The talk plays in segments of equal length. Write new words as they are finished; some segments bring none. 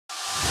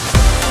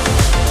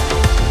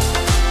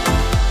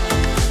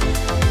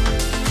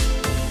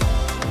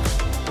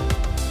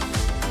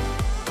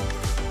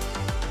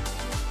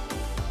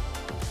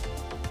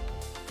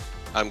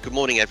Good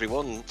morning,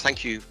 everyone.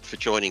 Thank you for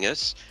joining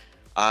us.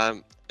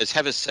 As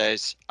Heather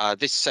says,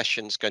 this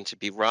session is going to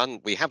be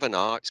run, we have an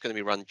hour, it's going to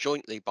be run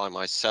jointly by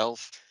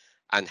myself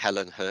and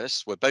Helen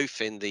Hurst. We're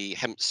both in the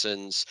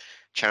Hempsons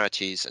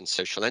Charities and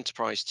Social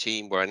Enterprise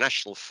team. We're a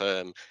national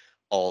firm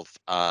of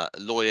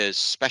lawyers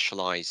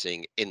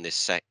specialising in this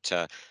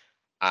sector.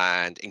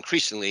 And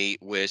increasingly,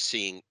 we're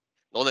seeing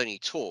not only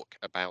talk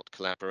about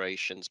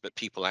collaborations, but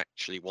people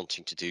actually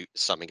wanting to do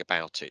something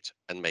about it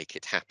and make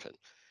it happen.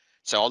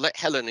 So I'll let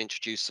Helen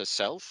introduce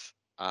herself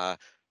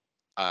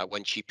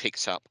when she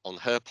picks up on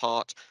her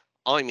part.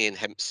 I'm Ian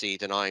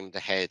Hempseed and I'm the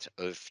head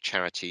of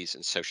charities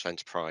and social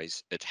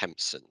enterprise at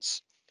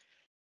Hempsons.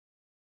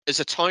 As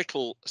the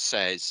title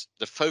says,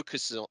 the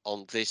focus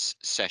on this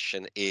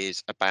session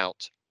is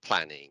about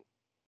planning,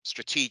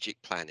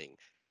 strategic planning.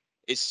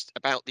 It's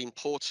about the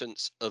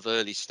importance of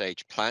early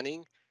stage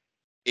planning.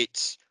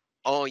 It's,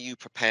 are you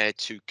prepared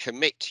to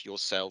commit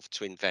yourself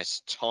to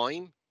invest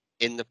time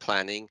in the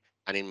planning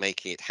and in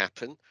making it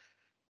happen?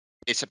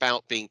 It's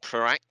about being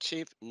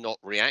proactive, not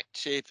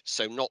reactive.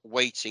 So not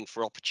waiting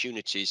for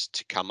opportunities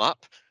to come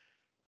up,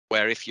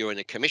 where if you're in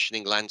a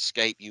commissioning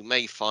landscape, you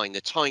may find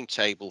the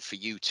timetable for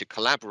you to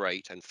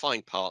collaborate and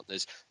find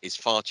partners is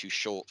far too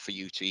short for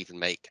you to even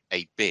make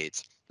a bid,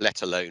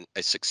 let alone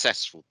a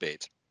successful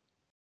bid.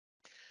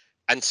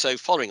 And so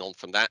following on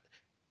from that,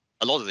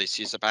 a lot of this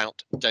is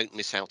about don't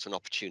miss out on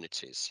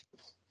opportunities.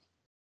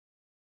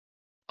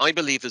 I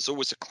believe there's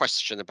always a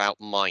question about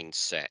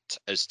mindset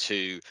as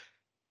to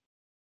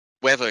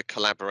whether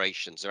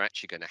collaborations are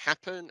actually going to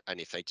happen, and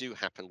if they do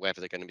happen, whether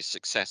they're going to be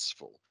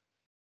successful.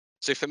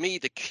 So for me,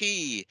 the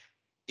key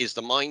is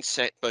the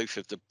mindset both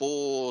of the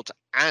board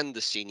and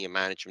the senior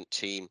management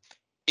team.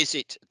 Is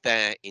it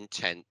their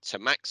intent to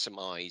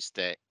maximize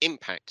their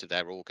impact to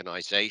their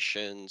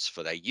organizations,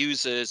 for their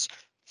users,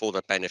 for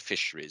their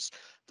beneficiaries?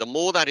 The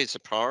more that is a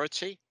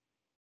priority,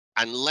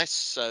 and less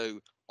so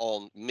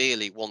on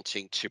merely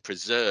wanting to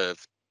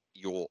preserve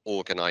your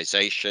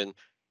organization,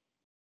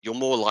 you're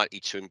more likely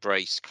to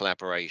embrace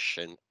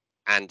collaboration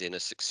and in a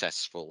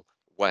successful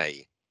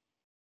way.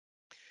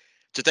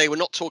 Today, we're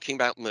not talking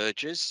about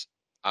mergers.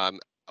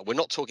 We're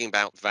not talking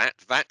about VAT.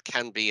 VAT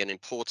can be an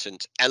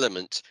important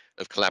element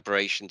of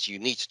collaborations. You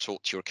need to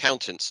talk to your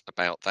accountants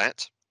about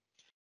that.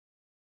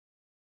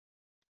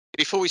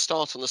 Before we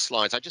start on the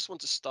slides, I just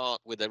want to start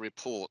with a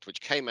report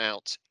which came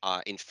out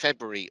in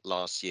February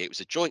last year. It was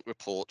a joint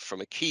report from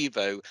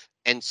Akivo,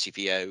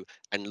 NCVO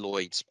and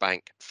Lloyds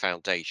Bank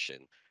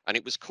Foundation, and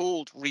it was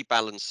called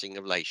Rebalancing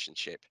the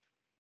Relationship.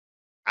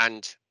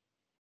 And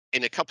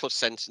in a couple of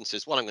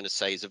sentences, what I'm going to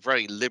say is a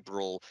very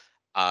liberal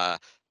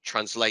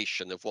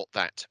translation of what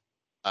that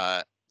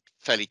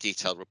fairly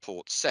detailed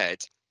report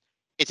said.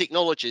 It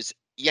acknowledges,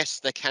 yes,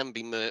 there can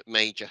be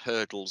major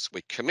hurdles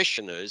with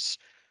commissioners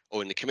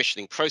or in the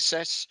commissioning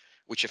process,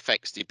 which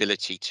affects the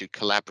ability to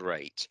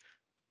collaborate.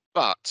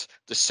 But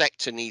the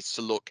sector needs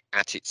to look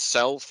at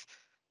itself,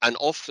 and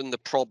often the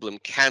problem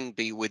can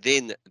be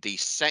within the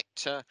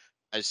sector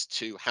as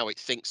to how it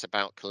thinks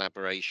about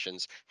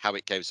collaborations, how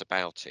it goes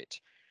about it.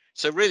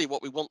 So really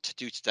what we want to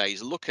do today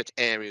is look at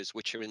areas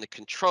which are in the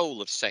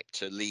control of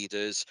sector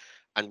leaders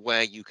and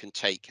where you can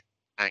take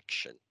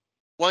action.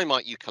 Why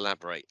might you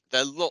collaborate?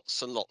 There are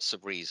lots and lots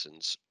of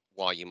reasons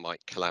why you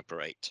might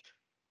collaborate.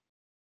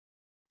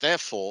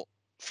 Therefore,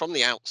 from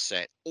the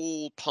outset,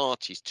 all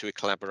parties to a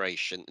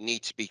collaboration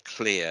need to be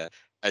clear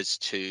as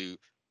to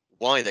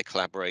why they're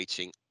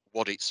collaborating,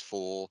 what it's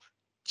for,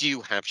 do you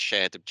have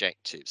shared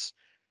objectives?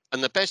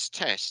 And the best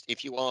test,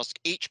 if you ask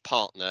each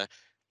partner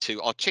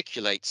to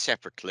articulate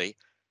separately,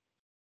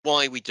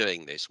 why are we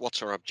doing this?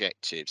 What are our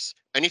objectives?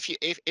 And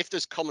if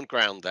there's common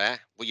ground there,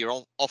 well,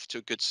 you're off to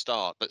a good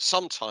start. But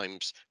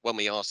sometimes when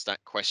we ask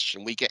that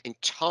question, we get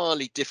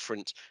entirely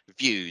different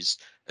views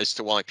as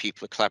to why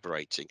people are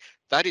collaborating.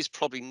 That is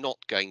probably not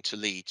going to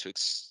lead to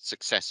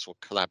successful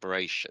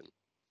collaboration.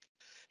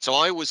 So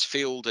I always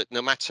feel that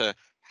no matter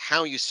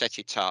how you set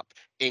it up,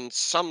 in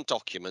some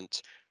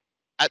document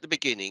at the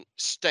beginning,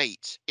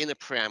 state in a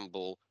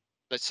preamble,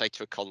 let's say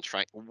to a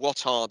contract,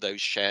 what are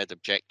those shared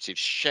objectives,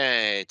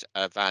 shared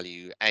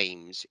value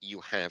aims you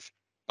have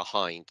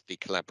behind the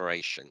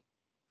collaboration.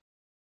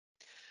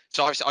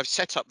 So I've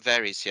set up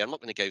various here. I'm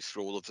not going to go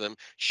through all of them.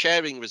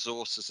 Sharing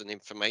resources and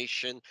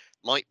information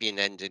might be an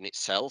end in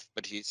itself,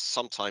 but it's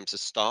sometimes a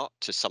start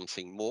to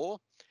something more.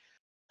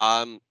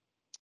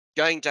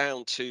 Going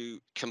down to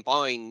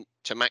combine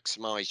to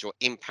maximize your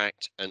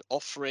impact and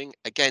offering.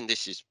 Again,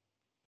 this is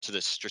to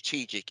the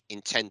strategic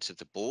intent of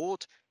the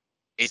board.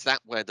 Is that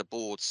where the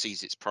board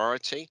sees its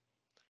priority?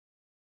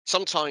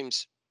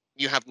 Sometimes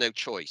you have no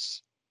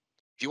choice.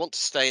 If you want to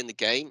stay in the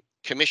game,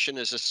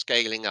 commissioners are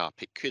scaling up.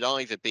 It could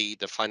either be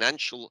the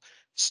financial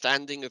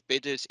standing of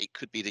bidders, it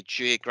could be the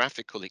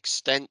geographical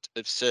extent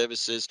of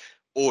services,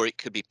 or it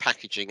could be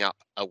packaging up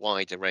a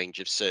wider range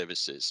of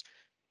services.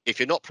 If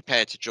you're not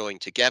prepared to join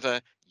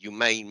together, you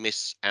may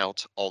miss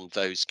out on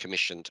those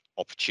commissioned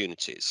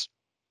opportunities.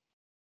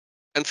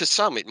 And for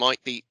some, it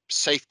might be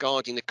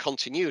safeguarding the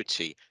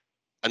continuity.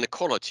 and the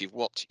quality of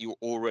what you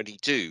already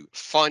do,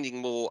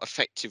 finding more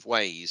effective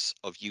ways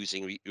of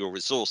using your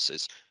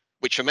resources,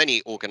 which for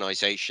many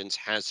organizations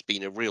has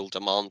been a real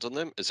demand on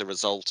them as a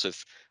result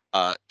of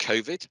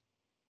COVID.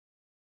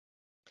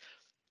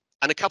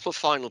 And a couple of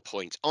final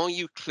points. Are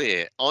you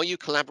clear? Are you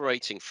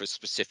collaborating for a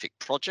specific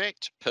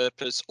project,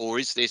 purpose, or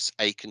is this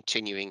a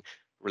continuing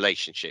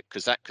relationship?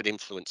 Because that could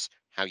influence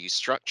how you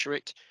structure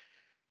it.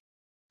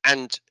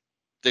 And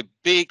the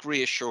big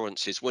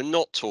reassurance is we're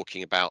not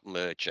talking about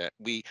merger.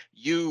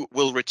 You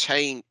will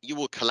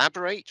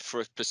collaborate for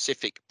a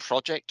specific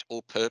project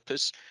or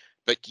purpose,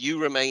 but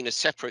you remain a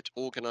separate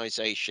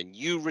organization.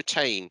 You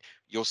retain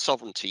your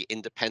sovereignty,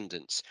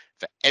 independence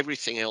for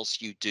everything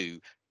else you do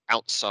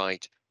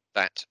outside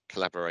that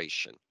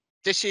collaboration.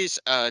 This is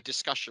a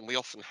discussion we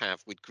often have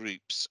with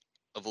groups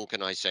of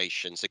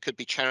organizations. It could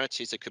be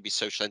charities, it could be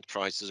social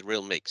enterprises, a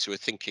real mix who are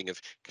thinking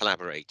of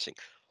collaborating.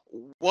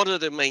 What are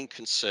the main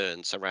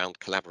concerns around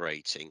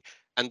collaborating?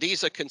 And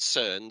these are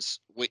concerns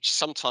which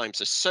sometimes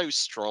are so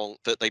strong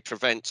that they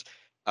prevent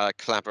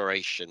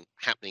collaboration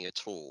happening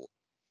at all.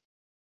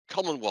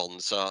 Common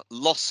ones are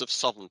loss of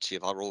sovereignty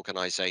of our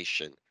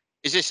organization.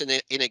 Is this an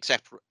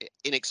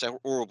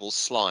inexorable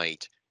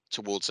slide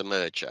towards a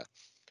merger?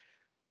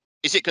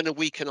 Is it going to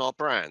weaken our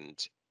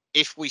brand?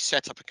 If we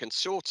set up a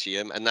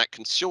consortium and that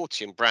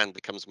consortium brand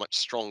becomes much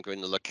stronger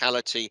in the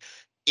locality,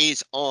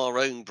 is our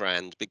own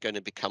brand going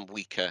to become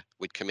weaker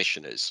with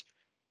commissioners?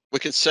 We're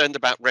concerned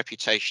about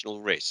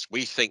reputational risks.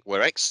 We think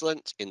we're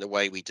excellent in the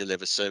way we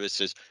deliver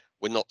services.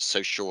 We're not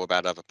so sure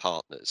about other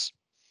partners.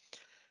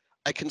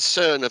 A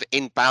concern of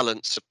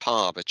imbalance of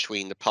power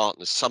between the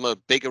partners. Some are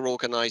bigger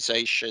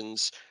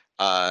organizations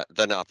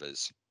than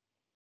others.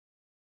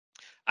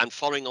 And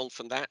following on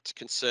from that,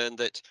 concern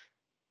that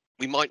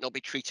we might not be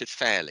treated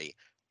fairly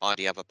by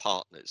the other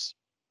partners.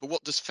 But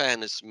what does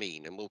fairness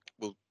mean? And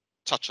we'll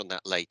touch on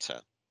that later.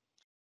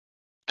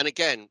 And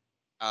again,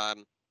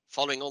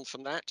 following on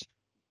from that,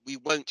 we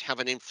won't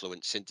have an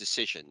influence in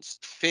decisions.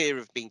 Fear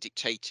of being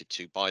dictated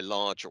to by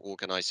larger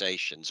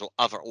organizations or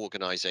other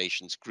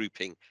organizations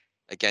grouping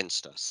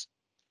against us.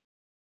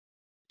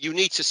 You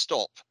need to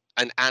stop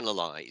and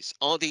analyze,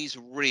 are these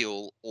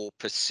real or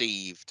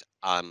perceived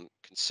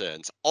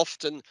concerns?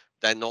 Often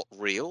they're not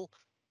real.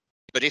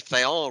 But if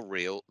they are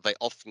real, they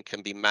often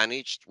can be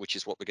managed, which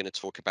is what we're going to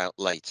talk about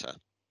later.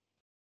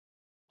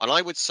 And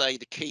I would say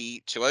the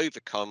key to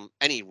overcome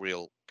any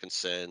real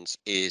concerns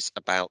is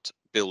about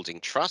building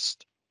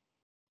trust,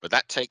 but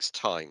that takes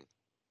time,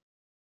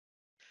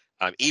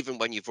 even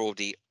when you've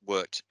already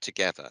worked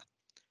together.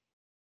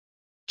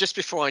 Just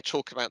before I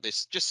talk about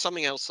this, just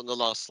something else on the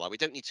last slide. We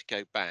don't need to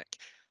go back.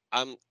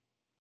 Um,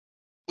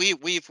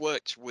 we've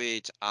worked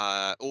with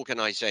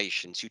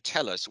organizations who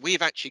tell us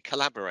we've actually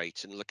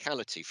collaborated in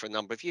locality for a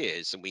number of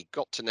years and we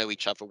got to know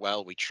each other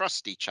well, we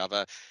trust each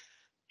other,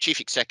 chief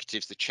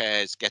executives, the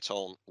chairs get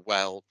on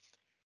well.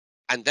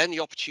 And then the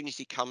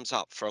opportunity comes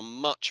up for a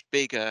much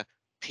bigger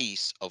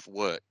piece of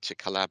work to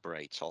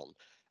collaborate on.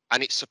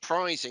 And it's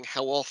surprising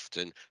how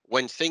often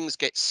when things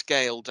get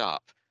scaled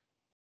up,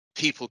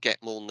 people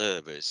get more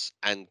nervous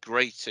and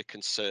greater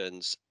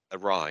concerns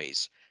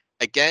arise.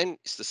 Again,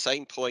 it's the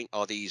same point.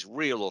 Are these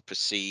real or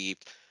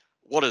perceived?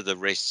 What are the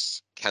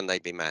risks? Can they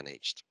be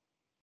managed?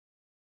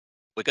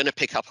 We're going to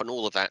pick up on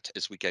all of that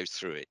as we go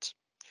through it.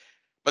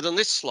 But on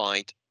this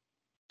slide,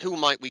 who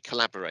might we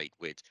collaborate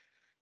with?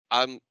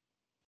 Um,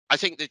 I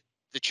think that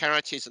the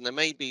charities, and there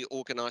may be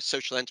organized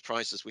social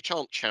enterprises which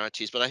aren't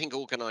charities, but I think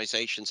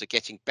organizations are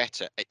getting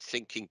better at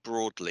thinking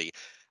broadly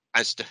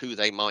as to who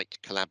they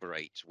might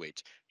collaborate with.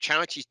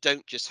 Charities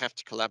don't just have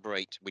to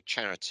collaborate with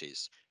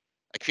charities.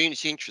 A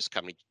community interest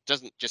company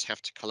doesn't just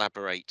have to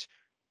collaborate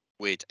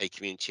with a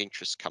community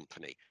interest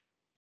company.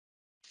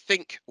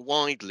 Think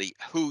widely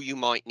who you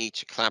might need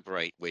to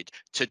collaborate with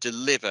to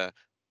deliver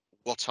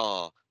what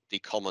are the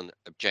common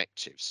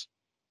objectives.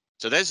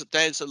 So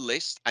there's a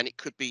list, and it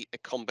could be a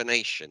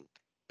combination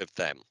of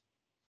them.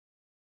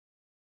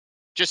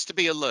 Just to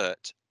be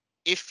alert,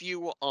 if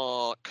you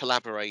are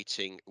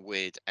collaborating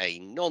with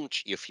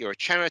if you're a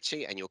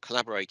charity and you're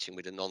collaborating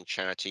with a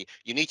non-charity,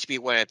 you need to be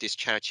aware of this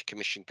Charity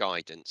Commission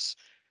guidance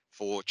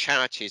for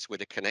charities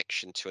with a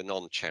connection to a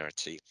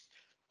non-charity.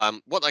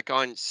 What that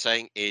guidance is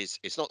saying is,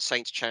 it's not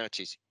saying to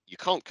charities you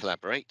can't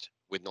collaborate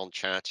with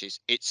non-charities.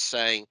 It's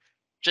saying,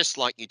 just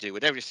like you do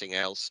with everything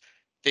else,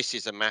 this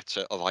is a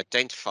matter of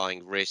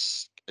identifying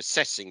risk,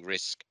 assessing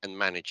risk, and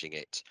managing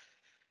it.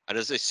 And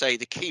as I say,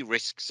 the key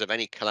risks of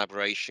any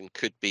collaboration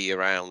could be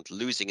around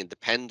losing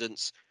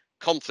independence,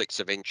 conflicts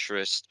of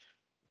interest,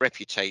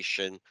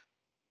 reputation,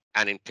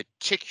 and in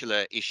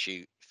particular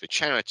issue for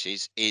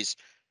charities is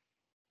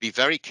be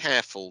very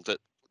careful that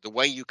the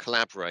way you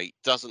collaborate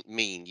doesn't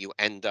mean you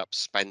end up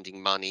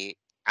spending money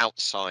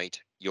outside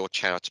your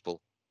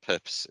charitable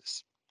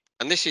purposes.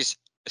 And this is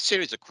a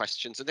series of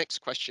questions. The next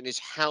question is,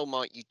 how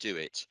might you do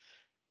it?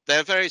 There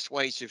are various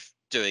ways of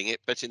doing it,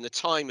 but in the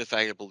time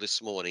available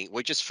this morning,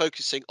 we're just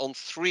focusing on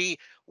three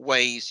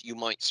ways you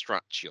might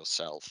structure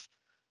yourself.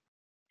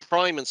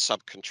 Prime and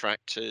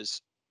subcontractors,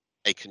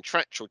 a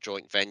contractual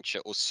joint venture,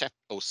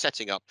 or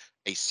setting up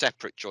a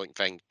separate joint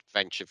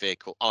venture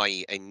vehicle,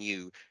 i.e. a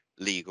new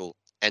legal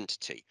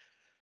entity.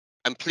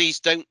 And please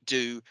don't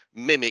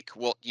mimic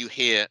what you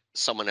hear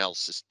someone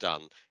else has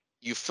done.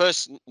 You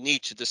first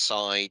need to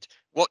decide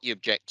what your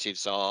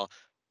objectives are,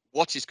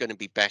 what is going to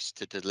be best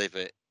to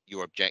deliver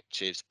your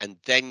objectives, and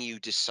then you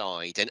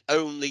decide, and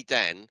only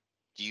then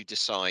do you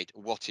decide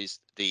what is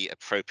the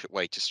appropriate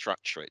way to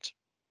structure it.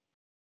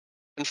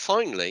 And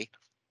finally,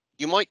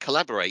 you might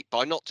collaborate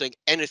by not doing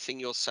anything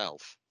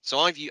yourself. So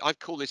I've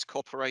called this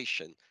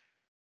cooperation.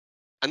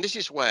 And this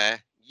is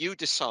where you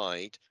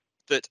decide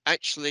that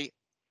actually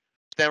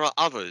there are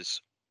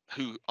others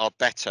who are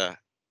better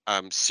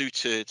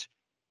suited,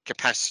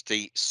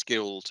 capacity,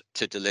 skilled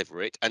to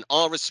deliver it. And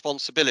our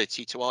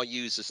responsibility to our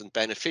users and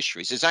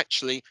beneficiaries is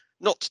actually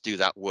not to do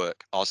that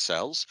work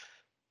ourselves,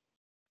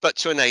 but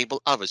to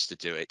enable others to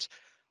do it.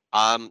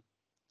 Um,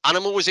 and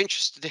I'm always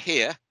interested to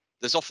hear.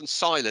 There's often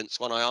silence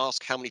when I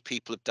ask how many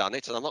people have done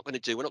it, and we're not going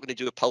to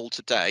do a poll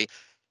today,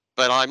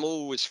 but I'm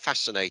always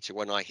fascinated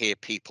when I hear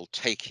people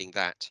taking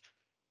that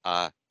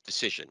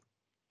decision,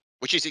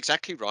 which is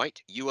exactly right.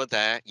 You are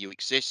there, you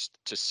exist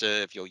to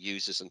serve your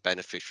users and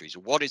beneficiaries.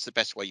 What is the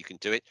best way you can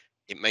do it?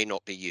 It may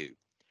not be you.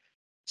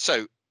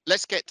 So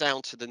let's get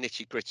down to the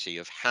nitty gritty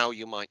of how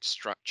you might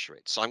structure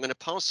it. So I'm going to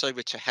pass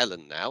over to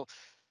Helen now,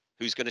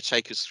 who's going to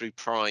take us through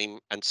prime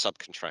and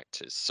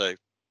subcontractors. So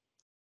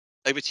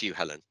over to you,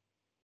 Helen.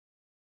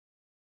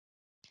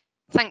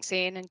 Thanks,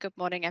 Ian, and good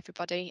morning,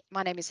 everybody.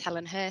 My name is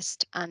Helen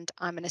Hurst, and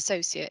I'm an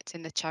associate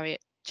in the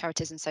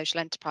Charities and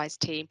Social Enterprise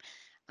team,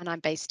 and I'm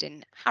based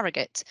in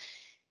Harrogate.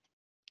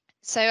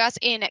 So as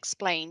Ian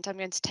explained, I'm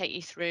going to take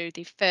you through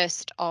the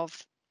first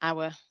of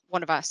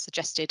one of our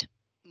suggested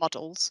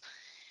models,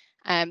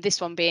 this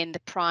one being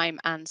the prime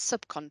and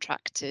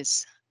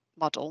subcontractors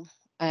model,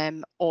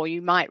 or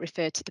you might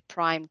refer to the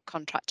prime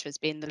contractor as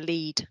being the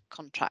lead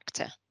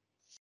contractor.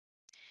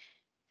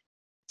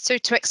 So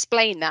to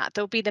explain that,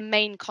 there'll be the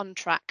main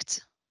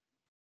contract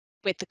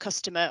with the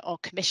customer or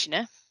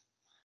commissioner,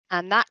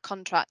 and that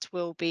contract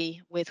will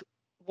be with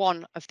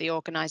one of the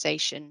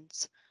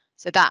organisations.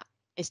 So that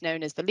is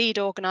known as the lead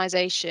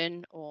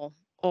organisation or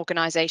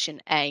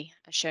organisation A,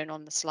 as shown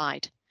on the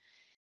slide.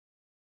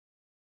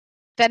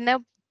 Then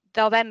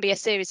there'll then be a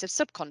series of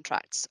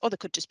subcontracts, or there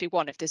could just be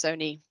one if there's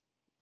only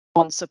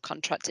one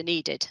subcontractor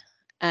needed.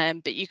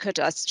 But you could,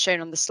 as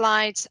shown on the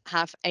slides,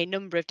 have a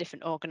number of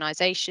different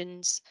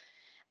organisations,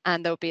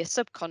 and there'll be a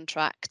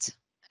subcontract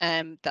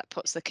that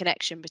puts the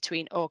connection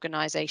between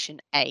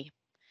organisation A.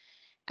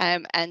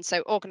 And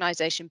so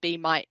organisation B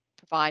might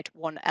provide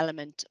one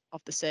element of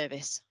the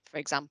service, for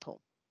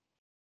example.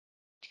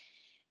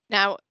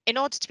 Now, in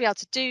order to be able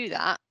to do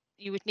that,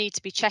 you would need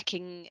to be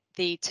checking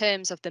the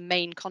terms of the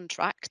main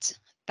contract.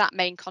 That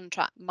main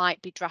contract might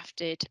be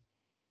drafted,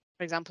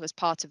 for example, as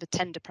part of a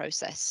tender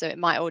process, so it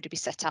might already be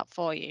set out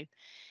for you.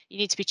 You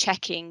need to be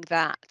checking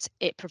that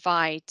it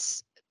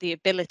provides the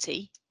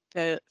ability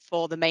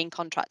for the main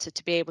contractor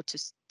to be able to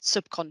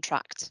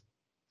subcontract,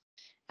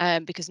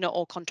 because not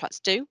all contracts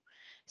do.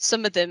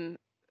 Some of them,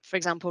 for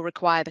example,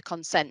 require the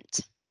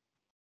consent.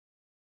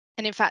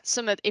 And in fact,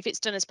 if it's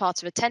done as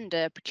part of a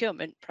tender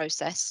procurement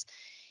process,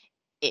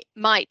 it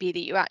might be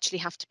that you actually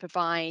have to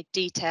provide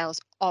details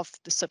of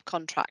the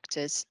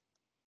subcontractors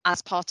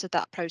as part of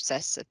that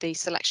process of the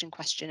selection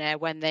questionnaire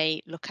when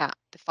they look at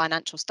the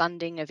financial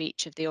standing of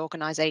each of the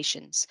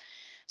organisations.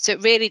 So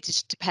it really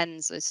just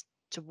depends as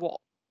to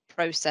what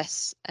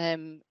process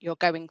you're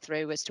going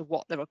through as to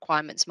what the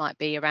requirements might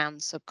be around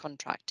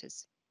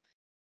subcontractors.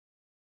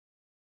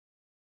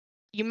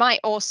 You might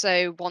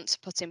also want to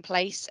put in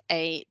place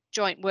a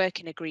joint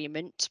working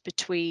agreement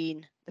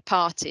between the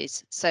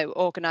parties, so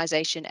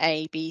organisation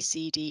A, B,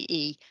 C, D,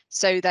 E,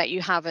 so that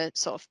you have a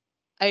sort of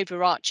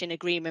overarching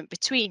agreement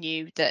between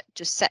you that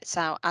just sets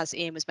out, as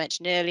Ian was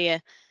mentioning earlier,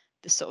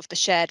 the sort of the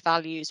shared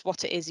values,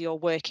 what it is you're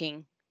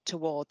working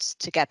towards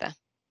together.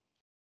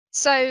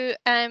 So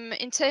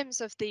in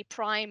terms of the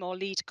prime or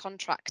lead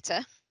contractor,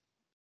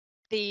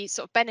 the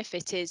sort of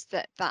benefit is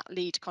that that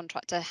lead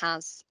contractor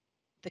has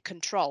the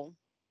control.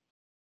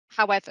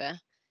 However,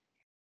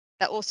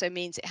 that also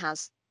means it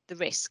has the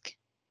risk,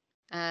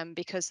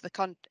 because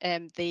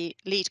the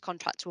lead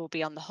contractor will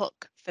be on the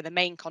hook for the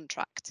main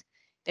contract.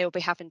 They will be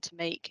having to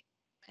make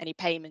any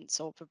payments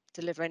or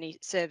deliver any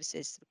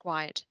services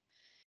required.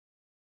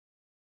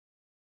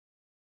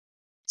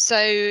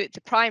 So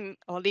the prime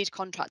or lead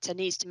contractor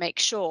needs to make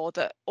sure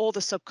that all the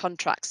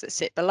subcontracts that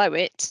sit below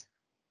it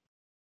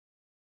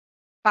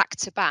back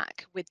to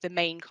back with the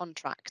main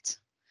contract.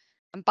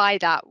 And by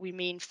that, we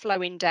mean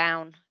flowing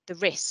down the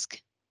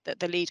risk that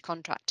the lead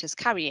contractor's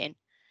carrying,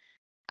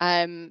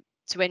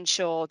 to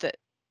ensure that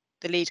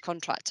the lead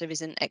contractor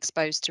isn't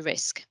exposed to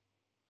risk.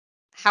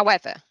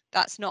 However,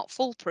 that's not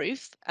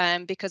foolproof,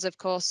 because of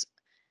course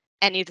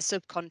any of the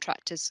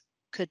subcontractors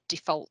could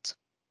default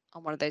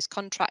on one of those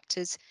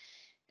contractors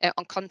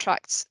on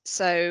contracts.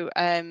 So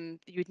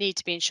you would need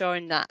to be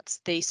ensuring that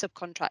the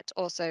subcontract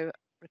also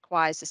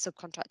requires the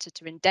subcontractor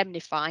to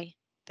indemnify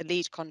the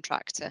lead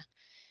contractor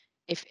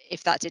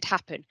if that did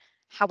happen.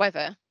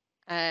 However,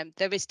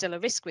 there is still a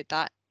risk with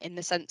that, in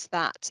the sense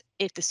that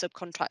if the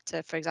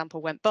subcontractor, for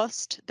example, went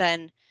bust,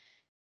 then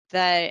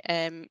they're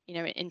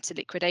into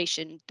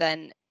liquidation,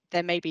 then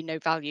there may be no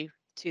value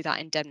to that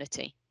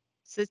indemnity.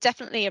 So there's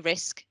definitely a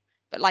risk,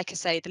 but like I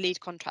say, the lead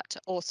contractor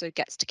also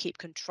gets to keep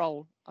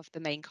control of the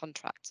main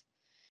contract.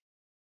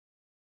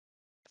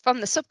 From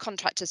the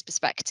subcontractor's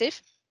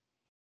perspective,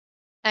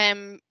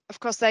 of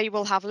course, they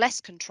will have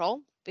less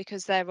control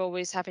because they're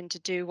always having to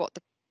do what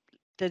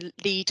the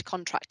lead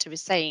contractor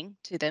is saying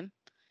to them.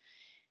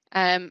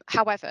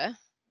 However,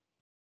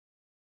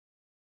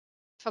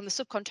 from the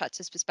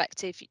subcontractor's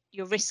perspective,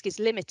 your risk is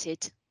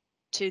limited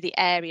to the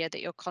area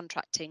that you're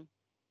contracting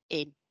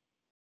in.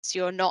 So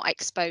you're not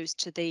exposed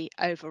to the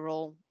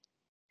overall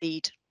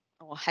lead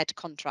or head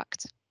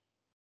contract.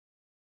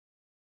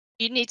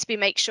 You need to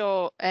make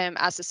sure,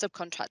 as a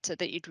subcontractor,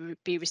 that you'd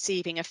be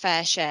receiving a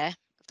fair share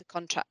of the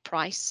contract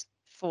price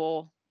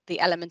for the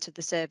element of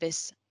the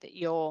service that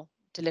you're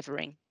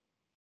delivering.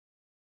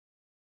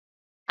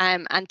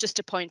 And just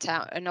to point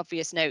out an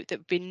obvious note, there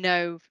would be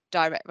no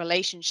direct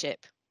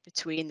relationship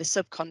between the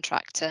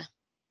subcontractor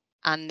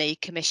and the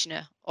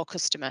commissioner or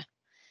customer.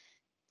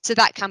 So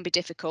that can be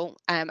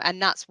difficult,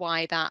 and that's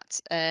why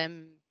that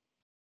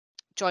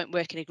joint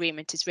working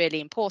agreement is really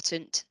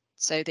important,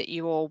 so that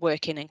you're all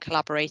working and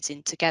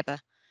collaborating together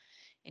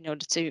in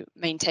order to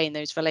maintain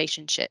those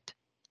relationships.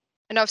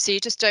 And obviously, you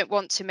just don't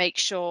want to make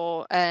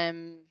sure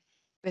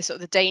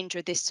the danger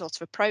of this sort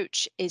of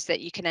approach is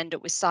that you can end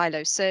up with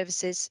silo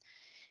services.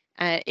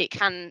 It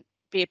can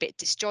be a bit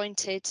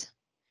disjointed,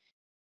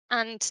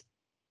 and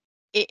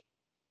it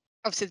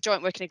obviously the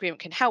joint working agreement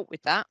can help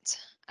with that.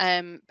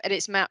 And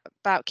it's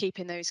about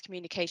keeping those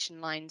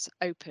communication lines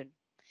open.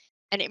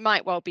 And it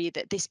might well be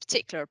that this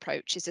particular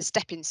approach is a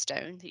stepping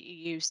stone that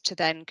you use to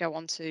then go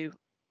on to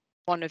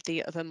one of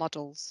the other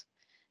models.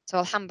 So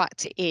I'll hand back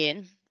to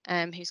Ian,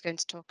 who's going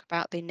to talk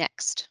about the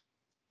next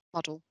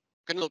model.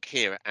 I'm going to look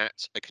here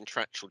at a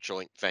contractual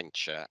joint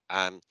venture.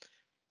 And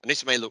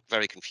this may look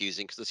very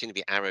confusing because there seem to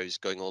be arrows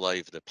going all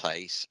over the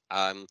place.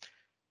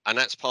 And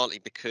that's partly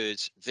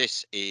because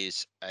this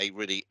is a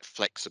really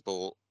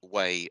flexible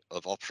way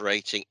of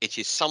operating. It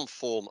is some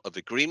form of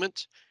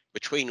agreement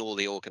between all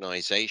the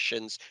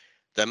organizations.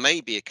 There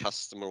may be a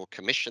customer or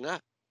commissioner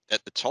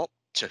at the top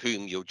to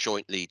whom you're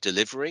jointly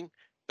delivering,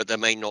 but there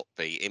may not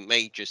be. It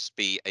may just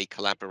be a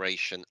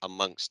collaboration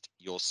amongst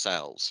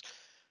yourselves.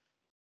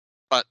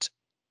 But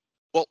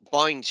what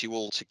binds you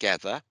all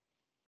together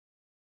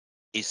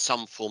is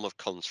some form of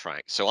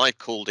contract. So I've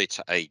called it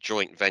a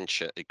joint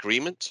venture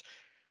agreement.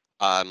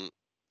 Um,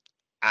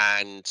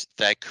 and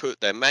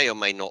there may or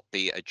may not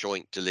be a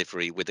joint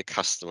delivery with a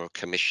customer or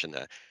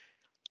commissioner.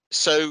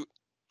 So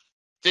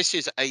this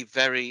is a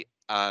very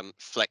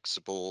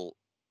flexible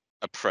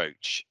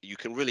approach. You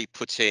can really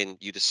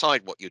you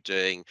decide what you're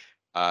doing,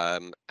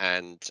 and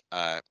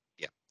yeah,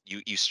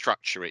 you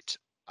structure it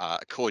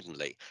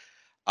accordingly.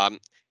 Um,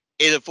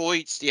 it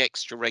avoids the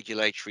extra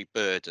regulatory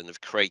burden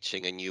of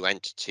creating a new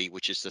entity,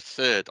 which is the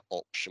third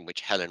option, which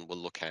Helen will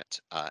look at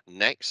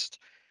next.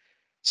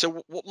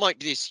 So what might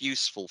be this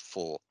useful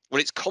for?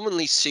 Well, it's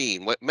commonly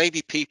seen where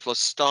maybe people are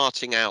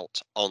starting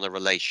out on a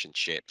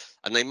relationship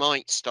and they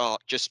might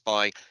start just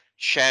by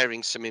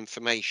sharing some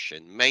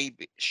information,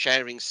 maybe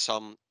sharing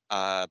some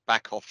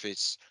back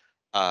office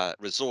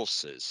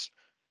resources.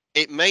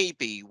 It may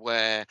be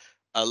where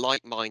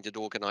like-minded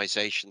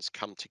organizations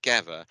come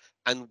together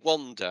and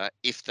wonder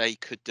if they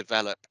could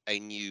develop a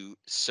new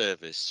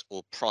service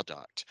or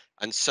product.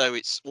 And so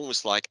it's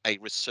almost like a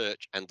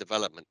research and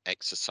development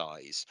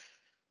exercise.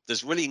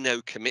 There's really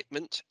no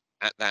commitment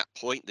at that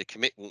point. The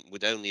commitment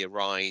would only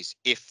arise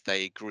if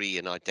they agree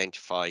and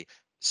identify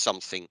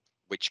something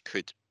which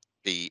could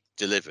be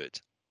delivered.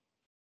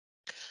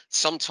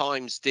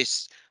 Sometimes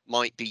this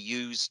might be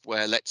used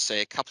where, let's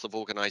say, a couple of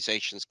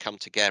organizations come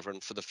together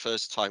and for the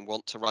first time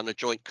want to run a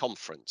joint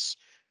conference.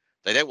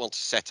 They don't want to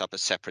set up a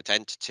separate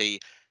entity.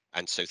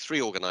 And so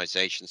three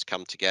organizations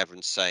come together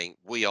and saying,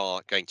 we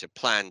are going to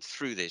plan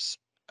through this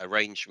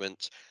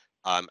arrangement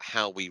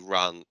how we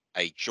run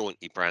a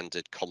jointly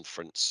branded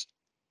conference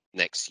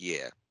next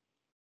year.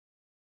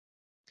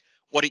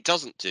 What it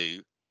doesn't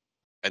do,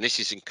 and this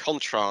is in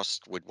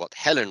contrast with what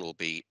Helen will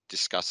be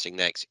discussing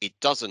next, it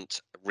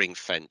doesn't ring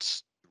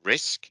fence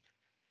risk.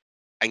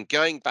 And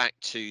going back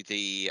to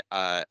the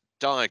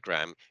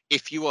diagram,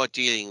 if you are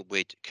dealing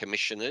with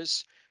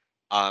commissioners,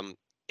 um,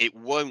 it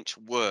won't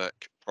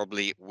work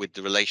probably with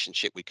the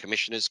relationship with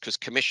commissioners because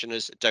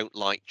commissioners don't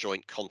like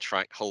joint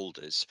contract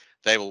holders.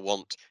 They will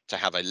want to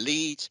have a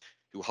lead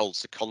who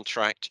holds the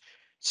contract.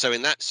 So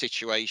in that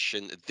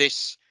situation,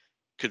 this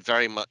could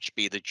very much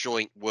be the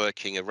joint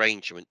working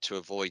arrangement to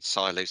avoid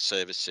silo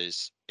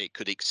services. It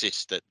could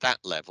exist at that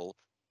level,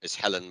 as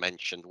Helen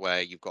mentioned,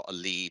 where you've got a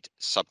lead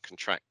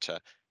subcontractor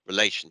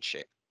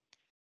relationship.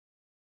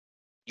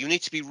 You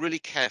need to be really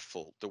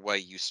careful the way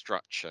you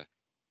structure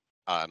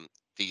um,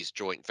 these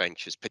joint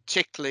ventures,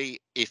 particularly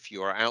if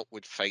you are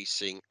outward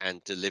facing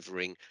and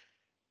delivering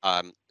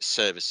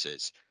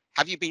services.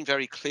 Have you been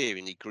very clear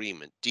in the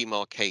agreement,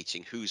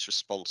 demarcating who's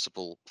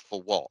responsible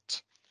for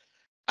what?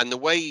 And the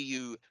way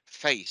you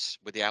face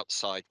with the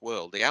outside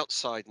world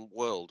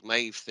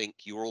may think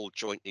you're all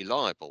jointly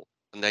liable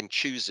and then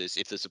chooses,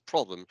 if there's a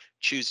problem,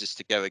 chooses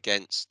to go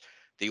against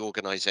the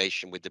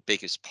organization with the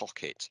biggest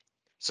pocket.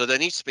 So there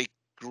needs to be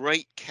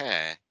great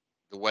care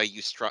the way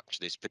you structure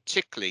this,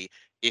 particularly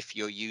if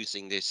you're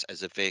using this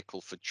as a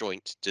vehicle for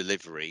joint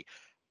delivery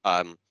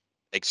um,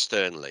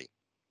 externally.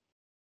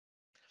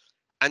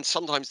 And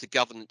sometimes the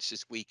governance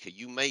is weaker.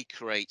 You may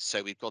create,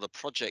 so we've got a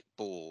project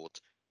board,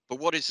 but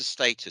what is the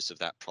status of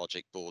that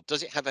project board?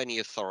 Does it have any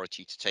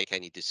authority to take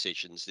any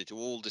decisions? Do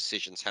all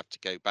decisions have to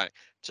go back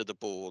to the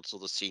boards or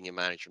the senior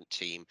management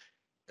team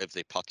of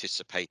the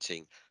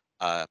participating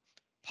uh,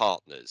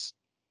 partners?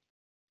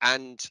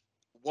 And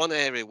one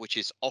area which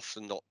is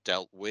often not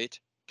dealt with,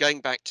 going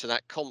back to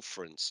that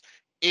conference,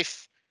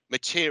 if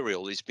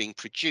material is being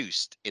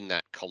produced in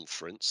that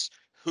conference,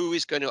 who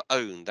is going to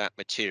own that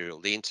material,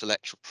 the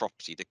intellectual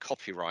property, the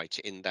copyright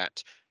in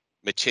that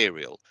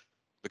material?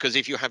 Because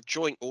if you have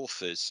joint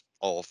authors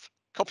of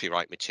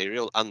copyright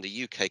material under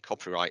UK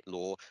copyright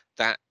law,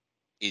 that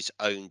is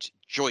owned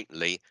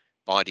jointly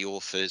by the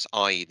authors,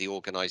 i.e. the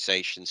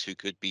organisations who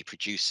could be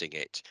producing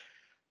it.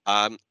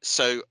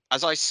 So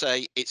as I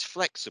say, it's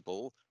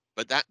flexible,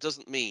 but that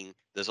doesn't mean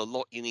there's a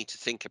lot you need to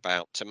think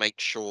about to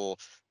make sure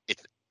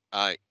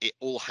it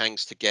all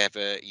hangs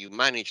together. You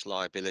manage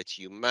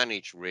liability, you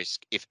manage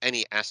risk. If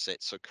any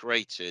assets are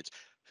created,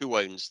 who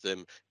owns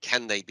them?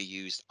 Can they be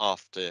used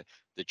after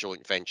the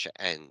joint venture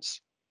ends?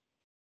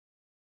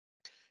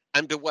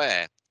 And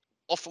beware,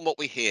 often what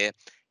we hear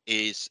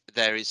is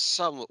there is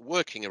some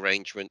working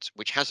arrangement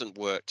which hasn't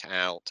worked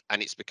out,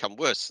 and it's become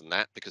worse than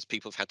that because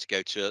people have had to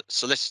go to a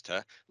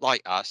solicitor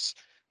like us,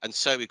 and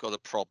so we've got a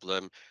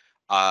problem,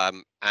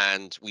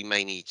 and we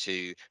may need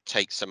to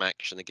take some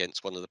action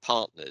against one of the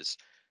partners.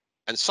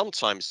 And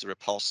sometimes the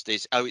riposte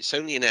is, oh, it's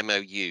only an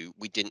MOU,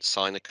 we didn't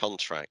sign a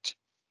contract.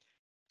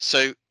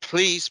 So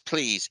please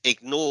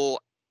ignore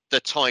the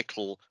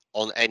title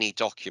on any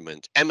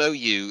document.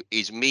 MOU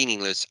is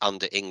meaningless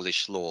under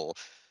English law.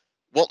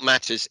 What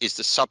matters is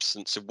the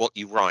substance of what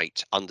you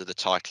write under the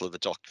title of the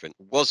document.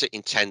 Was it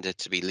intended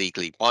to be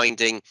legally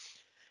binding?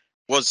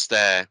 Was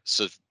there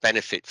sort of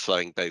benefit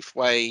flowing both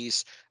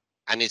ways?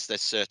 And is there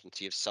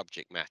certainty of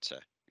subject matter?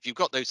 If you've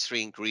got those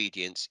three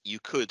ingredients, you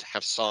could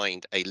have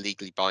signed a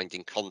legally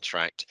binding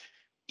contract,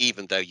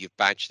 even though you've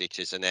badged it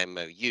as an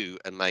MOU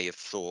and may have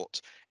thought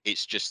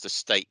it's just a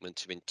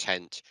statement of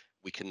intent.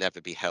 We can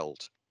never be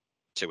held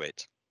to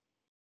it.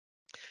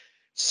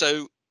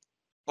 So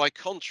by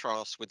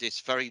contrast with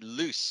this very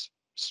loose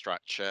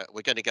structure,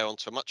 we're going to go on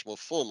to a much more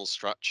formal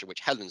structure,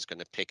 which Helen's going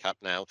to pick up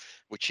now,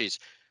 which is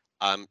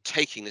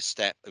taking the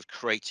step of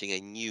creating a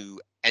new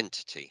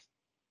entity.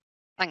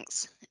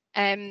 Thanks.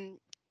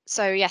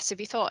 So yes, if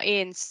you thought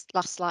Ian's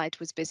last slide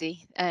was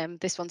busy,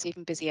 this one's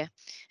even busier.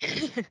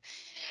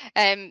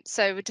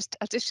 So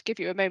I'll just give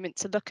you a moment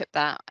to look at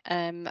that,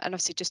 and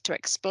obviously just to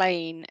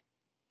explain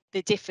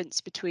the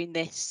difference between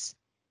this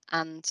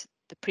and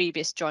the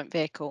previous joint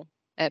venture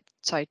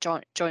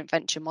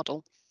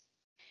model.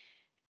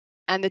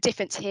 And the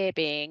difference here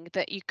being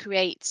that you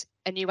create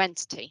a new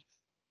entity.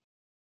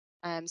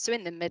 So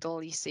in the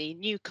middle, you see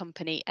new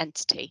company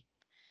entity.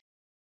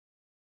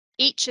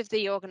 Each of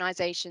the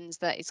organisations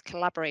that is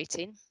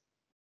collaborating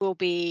will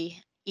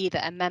be either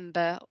a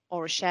member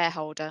or a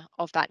shareholder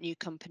of that new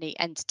company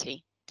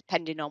entity,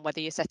 depending on whether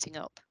you're setting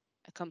up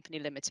a company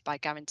limited by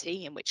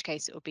guarantee, in which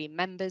case it will be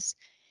members,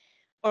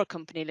 or a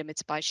company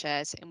limited by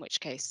shares, in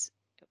which case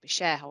it will be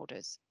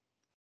shareholders.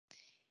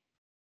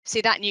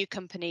 See, that new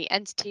company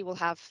entity will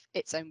have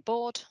its own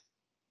board,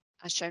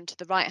 as shown to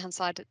the right-hand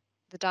side of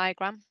the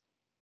diagram.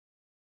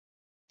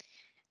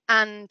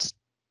 And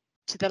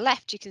to the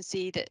left, you can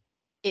see that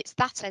it's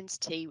that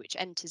entity which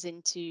enters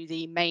into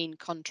the main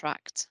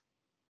contract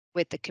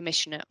with the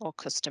commissioner or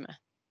customer.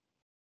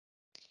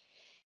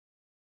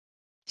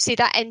 See,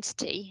 that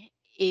entity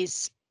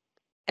is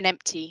an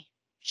empty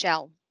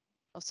shell,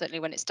 or certainly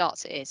when it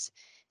starts it is.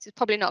 So it's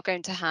probably not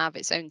going to have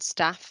its own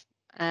staff,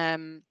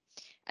 and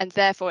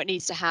therefore it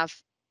needs to have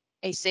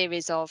a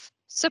series of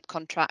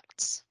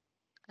subcontracts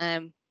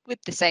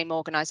with the same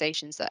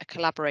organisations that are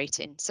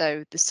collaborating.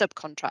 So the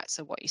subcontracts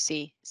are what you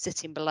see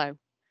sitting below.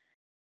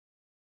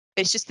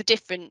 It's just the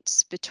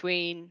difference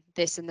between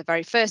this and the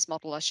very first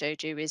model I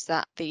showed you is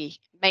that the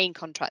main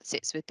contract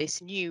sits with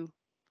this new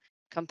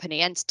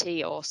company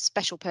entity or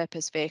special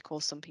purpose vehicle,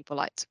 some people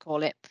like to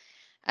call it,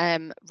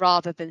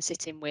 rather than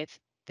sitting with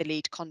the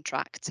lead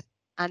contract.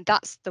 And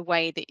that's the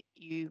way that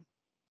you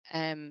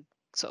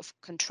sort of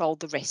control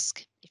the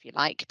risk, if you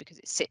like, because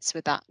it sits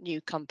with that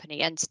new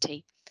company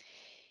entity.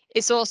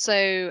 It's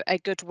also a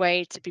good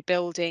way to be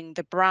building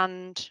the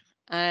brand,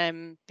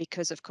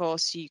 because of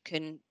course you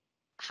can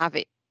have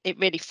it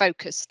really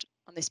focused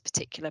on this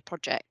particular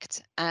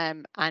project,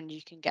 and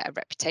you can get a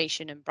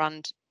reputation and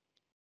brand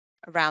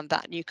around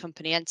that new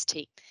company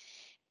entity.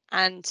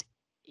 And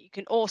you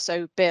can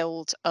also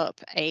build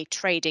up a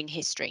trading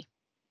history,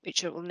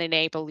 which will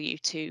enable you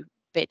to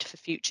bid for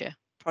future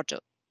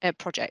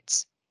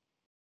projects.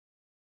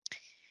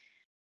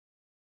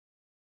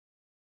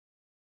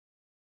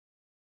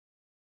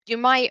 You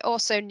might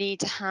also need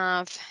to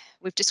have,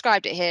 we've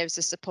described it here as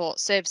a support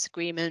service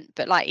agreement,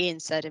 but like Ian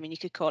said, I mean, you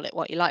could call it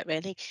what you like,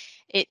 really.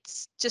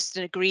 It's just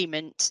an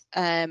agreement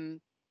from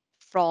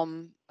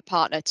a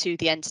partner to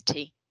the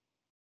entity.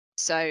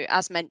 So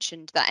as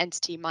mentioned, that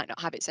entity might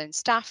not have its own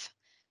staff.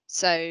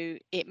 So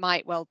it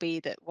might well be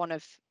that one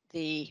of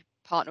the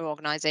partner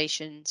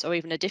organisations or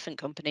even a different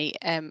company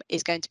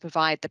is going to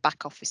provide the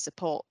back office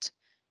support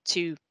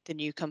to the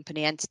new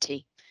company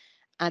entity.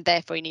 And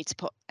therefore you need to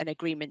put an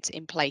agreement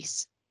in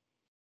place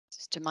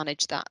just to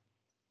manage that.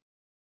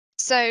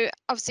 So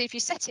obviously if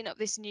you're setting up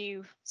this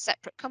new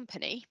separate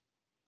company,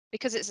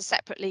 because it's a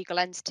separate legal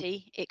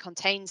entity, it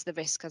contains the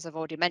risk, as I've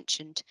already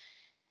mentioned,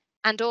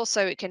 and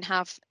also it can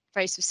have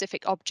very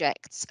specific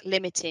objects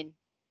limiting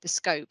the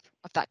scope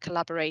of that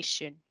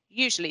collaboration,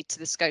 usually to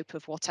the scope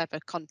of whatever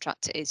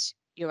contract it is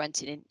you're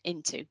entering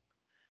into.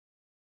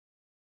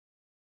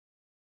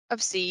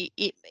 Obviously,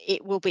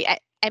 it will be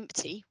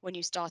empty when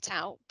you start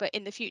out, but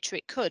in the future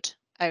it could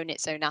own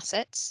its own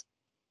assets.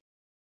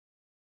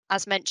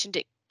 As mentioned,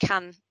 it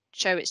can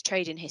show its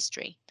trading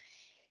history.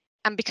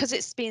 And because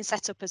it's being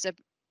set up as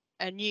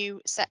a new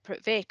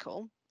separate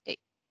vehicle, it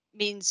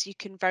means you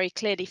can very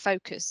clearly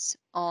focus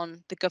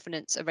on the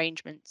governance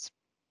arrangements.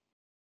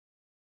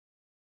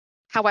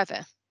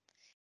 However,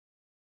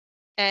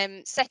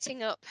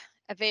 setting up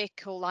a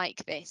vehicle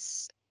like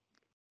this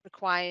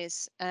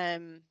requires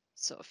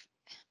sort of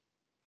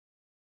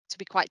to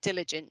be quite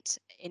diligent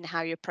in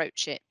how you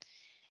approach it.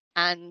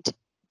 And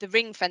the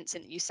ring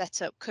fencing that you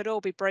set up could all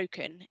be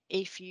broken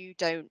if you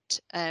don't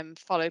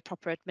follow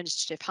proper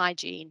administrative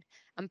hygiene.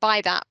 And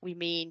by that, we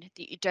mean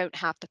that you don't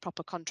have the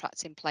proper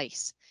contracts in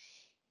place.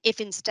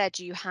 If instead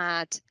you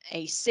had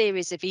a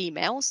series of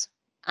emails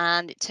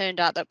and it turned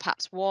out that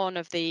perhaps one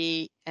of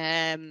the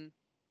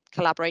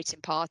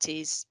collaborating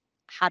parties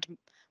had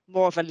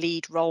more of a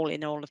lead role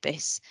in all of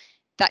this,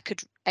 that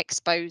could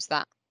expose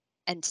that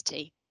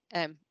entity,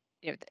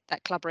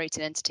 that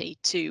collaborating entity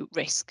to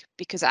risk,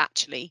 because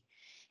actually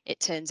it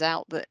turns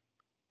out that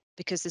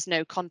because there's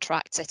no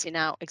contract setting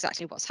out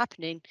exactly what's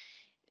happening,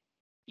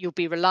 you'll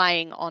be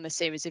relying on a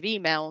series of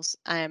emails,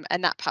 and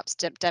that perhaps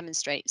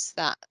demonstrates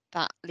that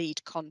that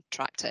lead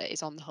contractor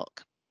is on the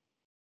hook.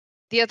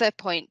 The other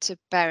point to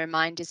bear in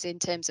mind is in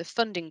terms of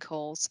funding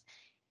calls.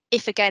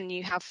 If again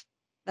you have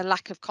the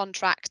lack of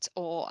contract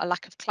or a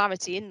lack of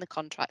clarity in the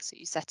contracts that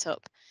you set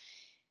up,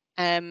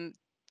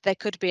 there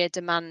could be a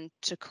demand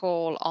to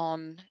call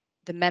on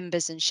the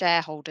members and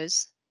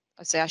shareholders.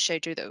 As I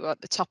showed you that we're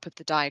at the top of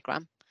the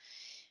diagram.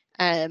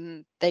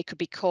 They could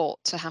be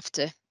caught to have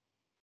to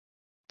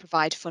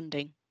provide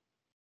funding.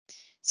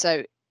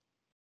 So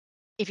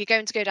if you're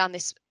going to go down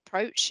this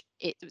approach,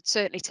 it would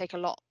certainly take a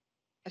lot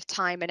of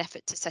time and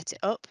effort to set it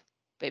up.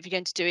 But if you're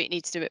going to do it, you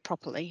need to do it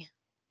properly,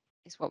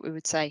 is what we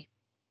would say.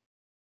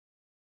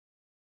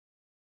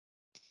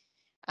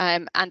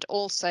 And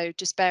also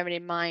just bearing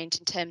in mind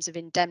in terms of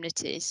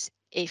indemnities,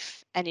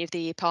 if any of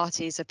the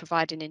parties are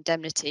providing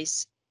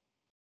indemnities,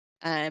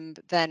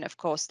 then of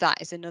course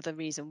that is another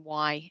reason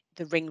why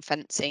the ring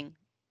fencing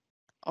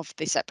of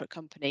the separate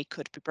company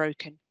could be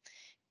broken,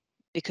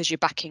 because you're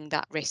backing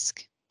that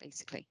risk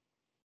basically.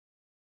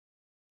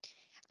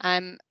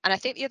 And I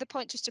think the other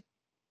point just to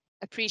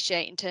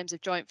appreciate in terms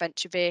of joint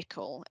venture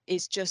vehicle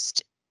is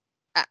just,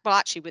 well,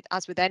 actually,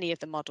 as with any of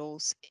the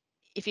models,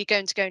 if you're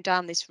going to go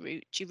down this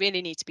route, you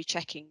really need to be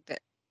checking that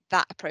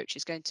that approach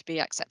is going to be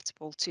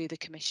acceptable to the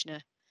commissioner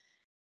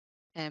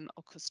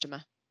or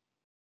customer.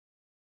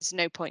 There's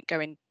no point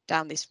going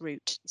down this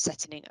route and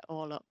setting it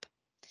all up.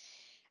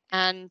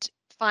 And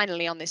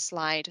finally, on this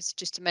slide, is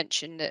just to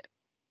mention that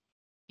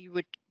you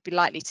would be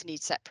likely to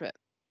need separate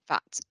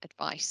VAT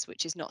advice,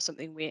 which is not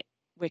something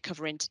we're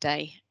covering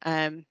today.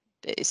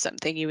 It is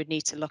something you would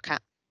need to look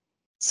at.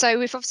 So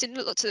we've obviously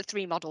looked at the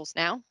three models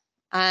now,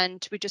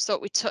 and we just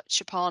thought we'd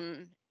touch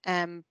upon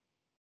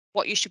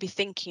what you should be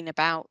thinking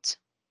about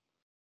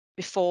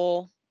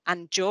before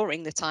and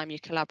during the time you're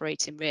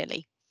collaborating,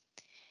 really.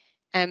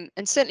 And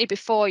certainly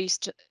before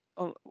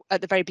or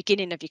at the very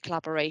beginning of your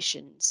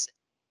collaborations,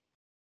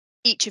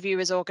 each of you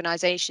as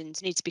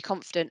organisations need to be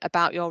confident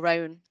about your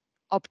own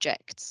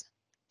objects.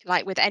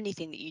 Like with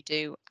anything that you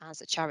do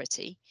as a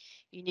charity,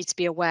 you need to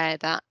be aware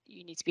that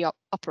you need to be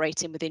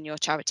operating within your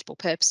charitable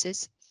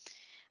purposes.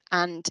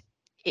 And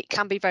it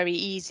can be very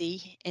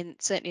easy,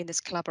 certainly in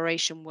this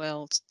collaboration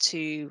world,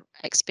 to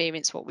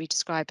experience what we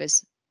describe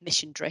as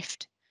mission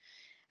drift,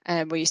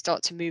 where you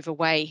start to move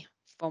away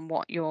from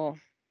what your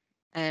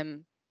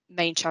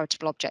main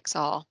charitable objects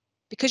are,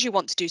 because you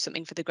want to do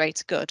something for the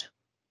greater good.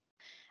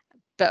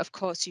 But of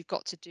course, you've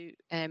got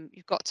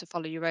to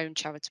follow your own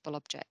charitable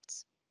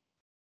objects.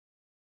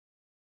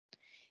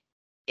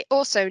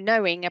 Also,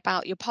 knowing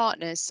about your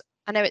partners.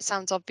 I know it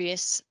sounds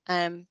obvious,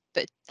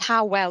 but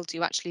how well do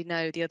you actually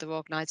know the other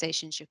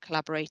organisations you're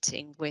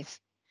collaborating with?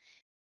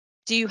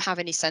 Do you have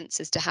any sense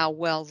as to how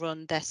well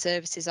run their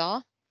services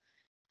are?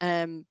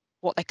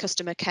 what their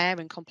customer care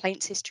and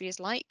complaints history is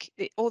like.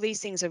 All these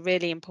things are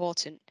really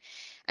important.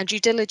 And due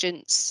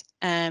diligence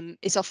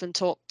is often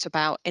talked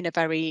about in a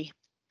very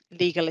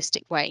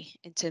legalistic way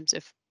in terms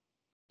of,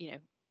 you know,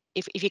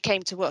 if you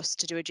came to us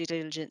to do a due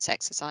diligence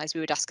exercise, we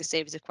would ask a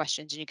series of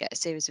questions and you get a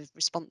series of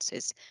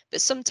responses.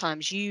 But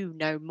sometimes you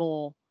know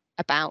more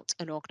about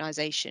an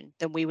organisation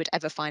than we would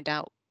ever find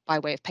out by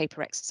way of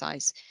paper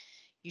exercise.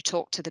 You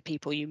talk to the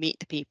people, you meet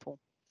the people.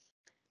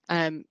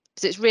 So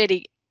it's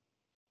really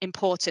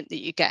important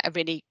that you get a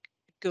really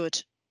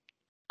good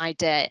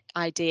idea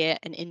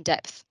and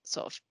in-depth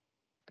sort of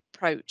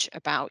approach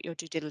about your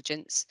due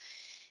diligence,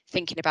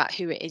 thinking about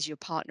who it is you're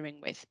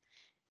partnering with.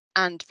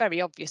 And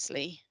very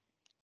obviously,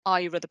 are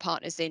your other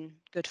partners in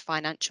good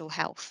financial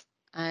health?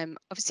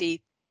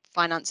 Obviously,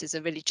 finances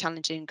are really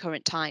challenging in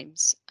current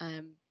times,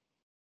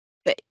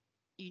 but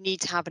you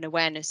need to have an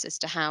awareness as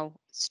to how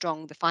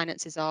strong the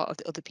finances are of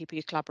the other people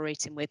you're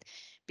collaborating with,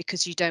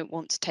 because you don't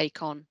want to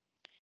take on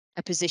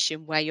a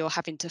position where you're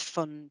having to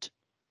fund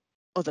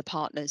other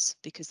partners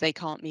because they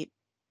can't meet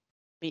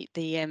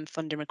the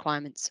funding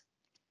requirements.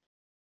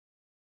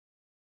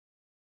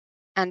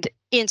 And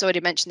Ian's already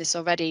mentioned this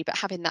already, but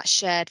having that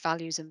shared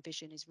values and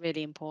vision is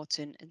really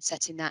important, and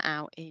setting that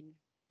out in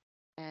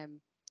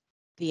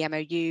the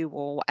MOU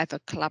or whatever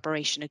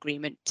collaboration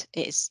agreement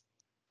it is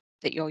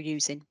that you're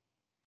using.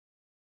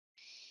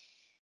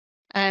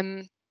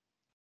 Oh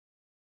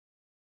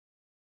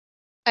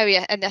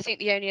yeah, and I think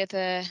the only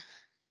other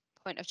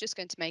point I was just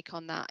going to make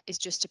on that is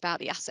just about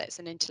the assets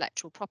and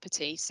intellectual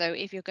property. So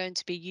if you're going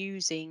to be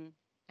using,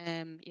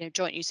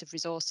 joint use of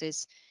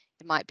resources,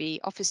 it might be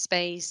office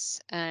space,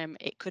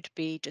 it could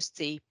be just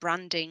the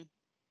branding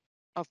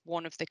of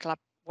one of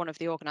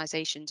the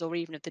organisations, or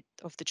even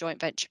of the joint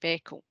venture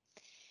vehicle,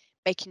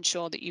 making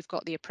sure that you've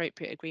got the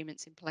appropriate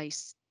agreements in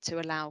place to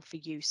allow for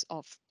use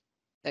of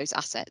those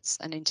assets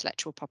and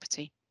intellectual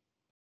property.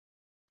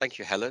 Thank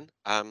you, Helen.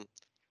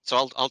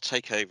 So I'll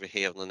take over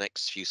here on the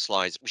next few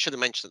slides. We should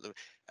have mentioned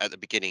at the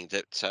beginning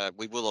that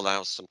we will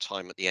allow some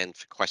time at the end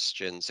for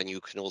questions, and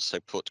you can also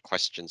put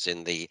questions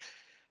in the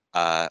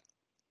uh,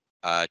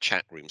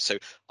 chat room. So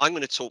I'm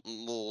going to talk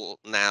more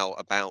now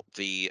about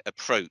the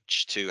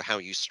approach to how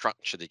you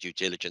structure the due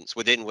diligence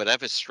within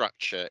whatever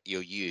structure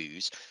you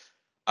use.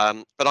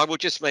 But I will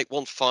just make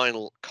one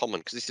final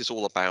comment, because this is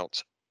all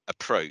about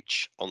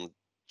approach on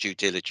due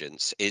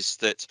diligence, is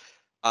that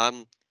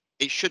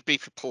it should be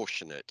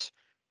proportionate.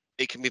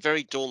 It can be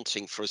very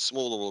daunting for a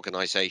smaller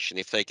organization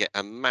if they get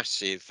a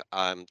massive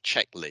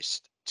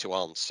checklist to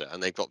answer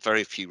and they've got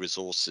very few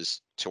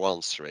resources to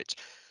answer it.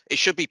 It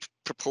should be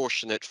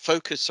proportionate.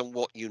 Focus on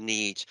what you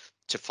need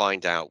to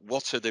find out.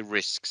 What are the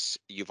risks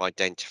you've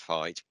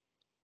identified?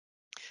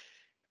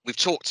 We've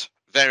talked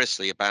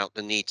variously about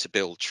the need to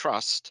build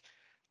trust.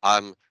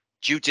 Um,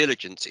 Due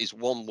diligence is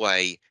one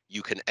way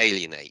you can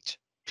alienate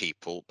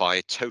people by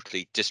a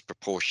totally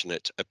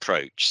disproportionate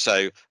approach.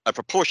 So a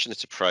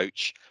proportionate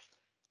approach,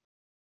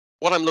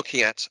 what I'm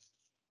looking at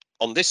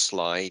on this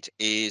slide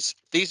is,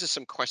 these are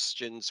some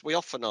questions we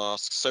often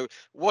ask. So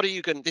what are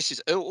you going, this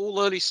is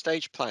all early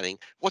stage planning,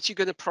 what are you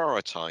going to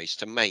prioritize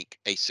to make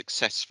a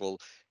successful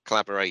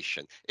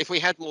collaboration? If we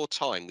had more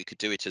time, we could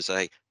do it as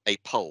a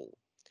poll.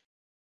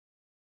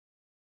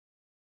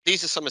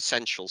 These are some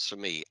essentials for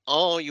me.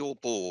 Are your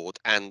board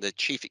and the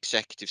chief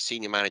executive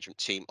senior management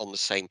team on the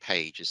same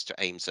page as to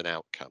aims and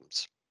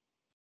outcomes?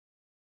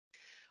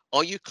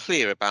 Are you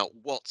clear about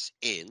what's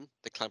in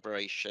the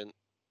collaboration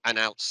and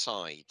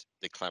outside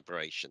the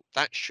collaboration?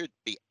 That should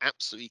be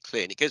absolutely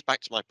clear. And it goes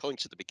back to my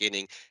point at the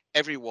beginning.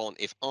 Everyone,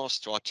 if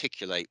asked to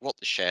articulate what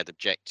the shared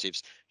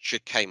objectives,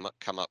 should come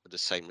up with the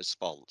same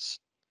response.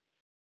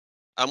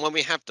 And when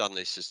we have done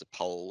this as the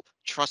poll,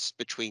 trust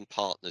between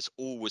partners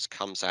always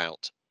comes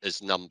out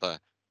as number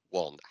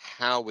one.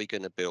 How are we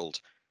going to build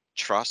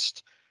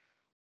trust?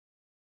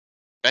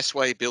 Best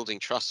way of building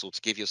trust, or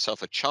to give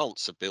yourself a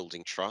chance of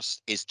building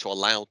trust, is to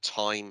allow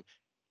time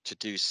to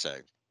do so.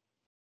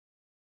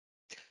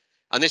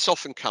 And this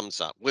often comes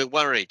up. We're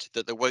worried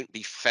that there won't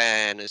be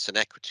fairness and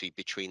equity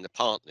between the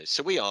partners.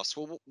 So we ask,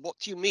 well, what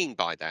do you mean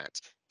by that?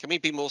 Can we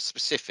be more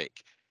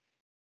specific?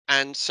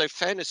 And so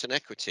fairness and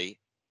equity,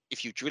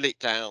 if you drill it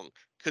down,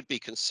 could be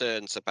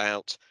concerns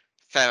about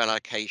fair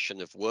allocation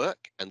of work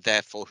and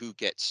therefore who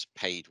gets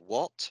paid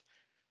what,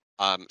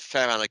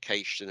 fair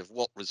allocation of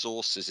what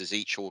resources is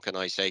each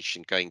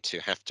organisation going to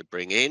have to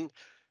bring in,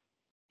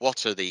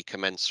 what are the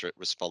commensurate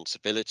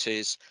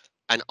responsibilities,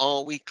 and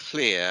are we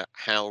clear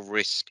how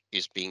risk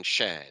is being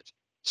shared?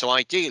 So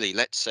ideally,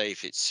 let's say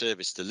if it's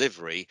service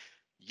delivery,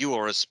 you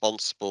are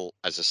responsible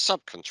as a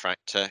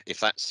subcontractor, if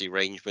that's the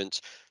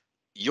arrangement.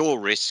 Your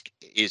risk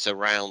is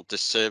around the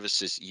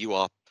services you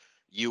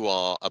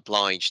are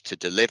obliged to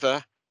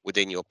deliver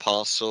within your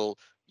parcel.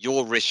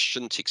 Your risk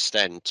shouldn't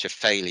extend to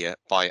failure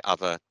by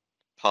other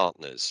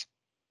partners.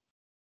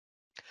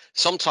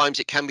 Sometimes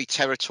it can be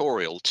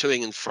territorial,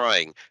 toing and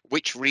froing.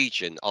 Which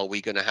region are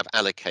we going to have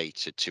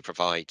allocated to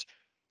provide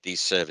these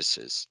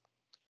services?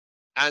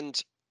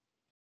 And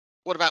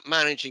what about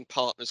managing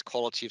partners'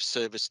 quality of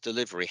service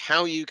delivery?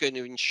 How are you going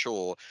to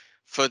ensure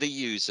for the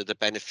user, the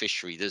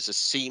beneficiary, there's a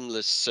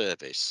seamless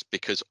service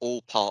because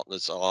all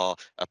partners are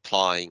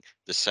applying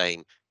the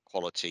same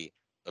quality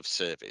of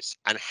service.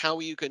 And how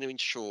are you going to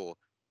ensure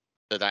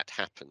that that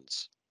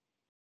happens?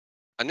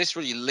 And this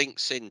really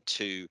links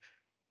into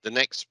the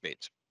next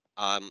bit.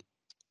 Um,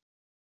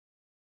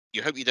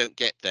 you hope you don't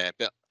get there,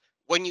 but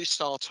when you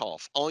start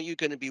off, are you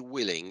going to be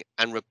willing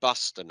and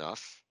robust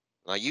enough?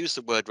 And I use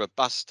the word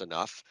robust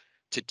enough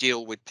to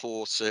deal with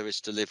poor service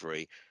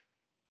delivery.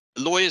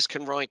 Lawyers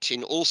can write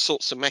in all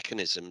sorts of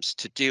mechanisms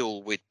to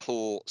deal with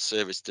poor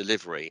service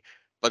delivery,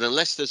 but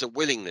unless there's a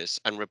willingness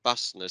and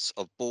robustness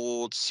of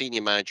board,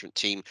 senior management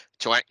team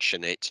to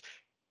action it,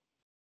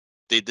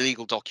 the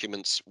legal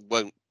documents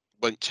won't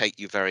take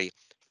you very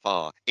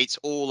far. It's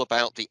all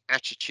about the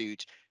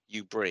attitude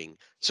you bring.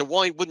 So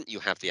why wouldn't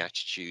you have the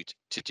attitude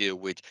to deal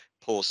with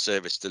poor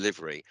service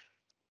delivery?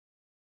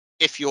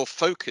 If your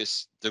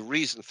focus, the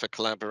reason for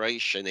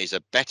collaboration is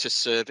a better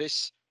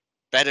service,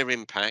 better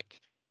impact,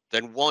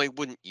 then why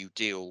wouldn't you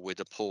deal with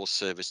a poor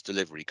service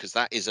delivery? Because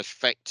that is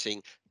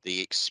affecting the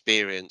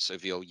experience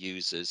of your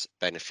users,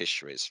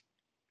 beneficiaries.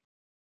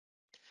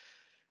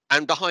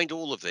 And behind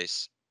all of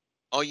this,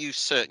 are you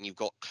certain you've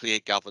got clear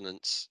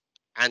governance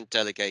and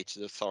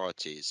delegated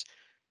authorities,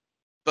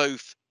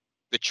 both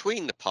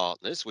between the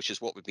partners, which is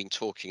what we've been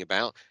talking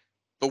about,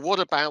 but what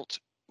about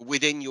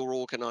within your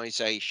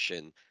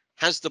organization?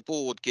 Has the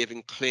board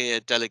given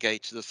clear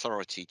delegated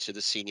authority to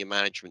the senior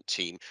management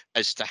team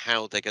as to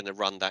how they're going to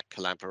run that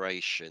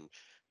collaboration?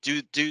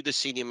 Do the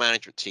senior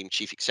management team,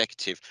 chief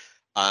executive,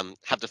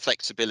 have the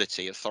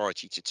flexibility,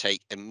 authority to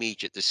take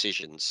immediate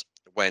decisions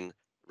when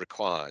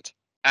required?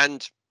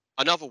 And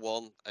another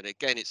one, and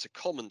again, it's a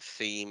common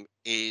theme,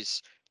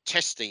 is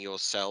testing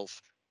yourself.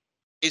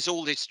 Is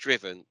all this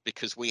driven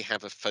because we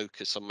have a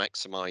focus on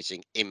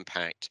maximizing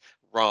impact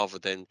rather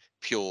than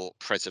pure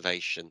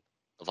preservation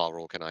of our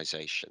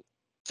organization?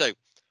 So,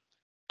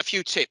 a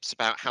few tips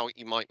about how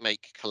you might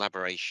make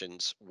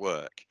collaborations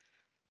work.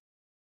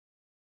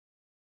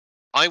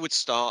 I would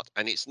start,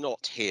 and it's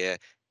not here,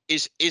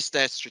 is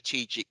there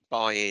strategic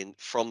buy-in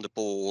from the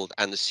board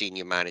and the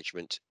senior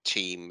management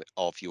team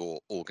of your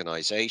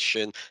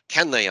organization?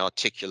 Can they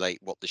articulate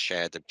what the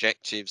shared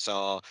objectives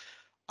are?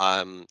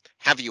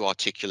 Have you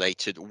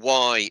articulated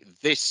why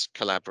this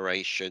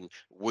collaboration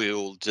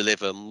will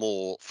deliver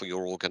more for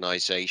your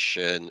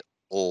organization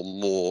or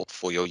more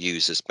for your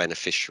users,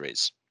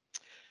 beneficiaries?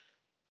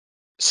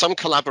 Some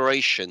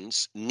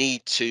collaborations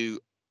need to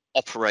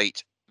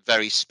operate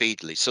very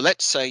speedily. So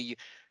let's say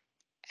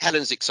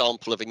Helen's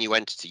example of a new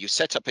entity, you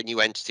set up a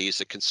new entity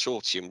as a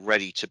consortium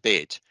ready to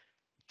bid.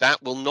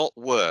 That will not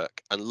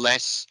work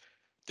unless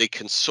the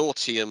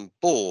consortium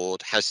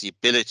board has the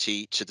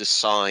ability to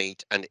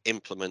decide and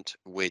implement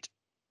with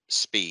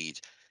speed.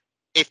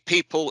 If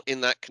people in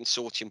that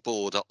consortium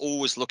board are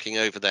always looking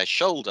over their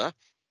shoulder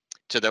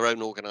to their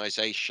own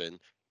organization,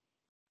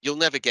 you'll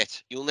never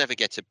get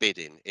a bid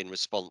in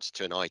response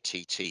to an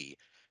ITT.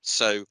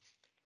 So,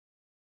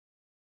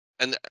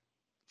 and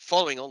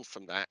following on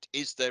from that,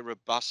 is there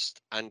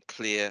robust and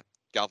clear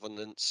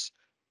governance?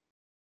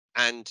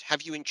 And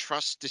have you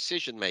entrust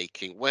decision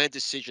making where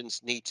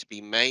decisions need to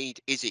be made?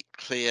 Is it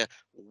clear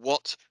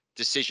what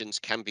decisions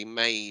can be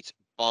made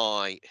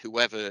by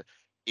whoever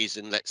is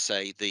in, let's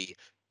say, the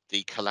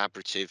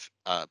collaborative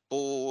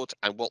board,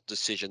 and what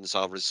decisions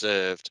are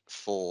reserved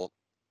for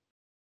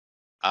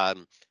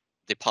um,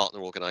 the partner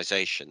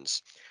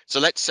organizations? So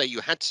let's say you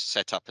had to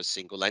set up a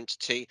single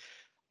entity.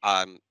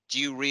 Do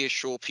you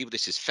reassure people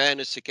this is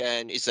fairness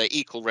again? Is there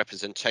equal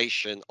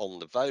representation on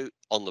the vote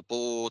on the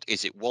board?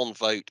 Is it one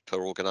vote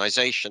per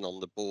organisation on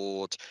the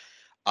board?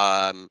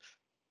 Um,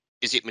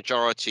 is it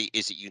majority?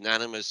 Is it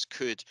unanimous?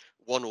 Could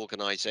one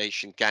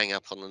organisation gang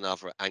up on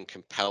another and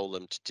compel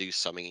them to do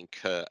something,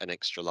 incur an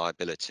extra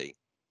liability?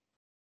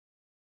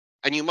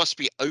 And you must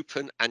be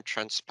open and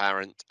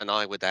transparent, and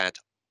I would add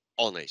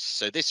honest.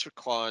 So this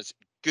requires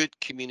good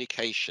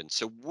communication.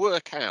 So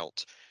work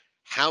out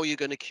how you're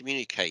going to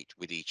communicate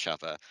with each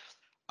other.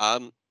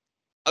 Um,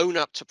 Own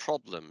up to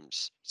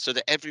problems so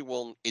that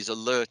everyone is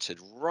alerted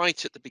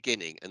right at the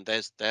beginning, and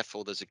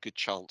therefore there's a good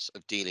chance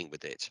of dealing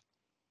with it.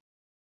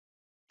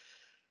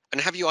 And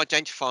have you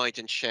identified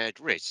and shared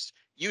risks?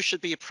 You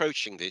should be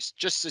approaching this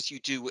just as you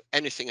do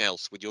anything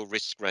else with your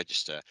risk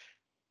register.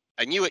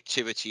 A new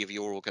activity of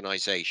your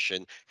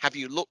organization, have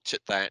you looked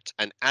at that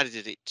and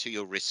added it to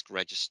your risk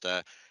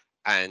register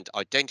and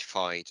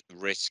identified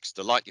risks,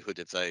 the likelihood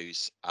of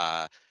those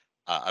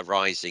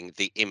arising,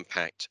 the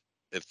impact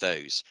of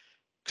those?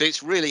 Because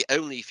it's really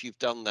only if you've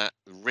done that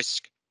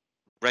risk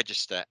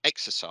register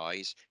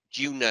exercise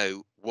do you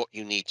know what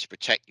you need to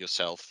protect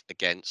yourself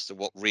against and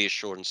what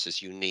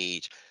reassurances you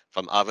need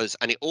from others.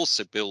 And it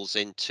also builds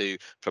into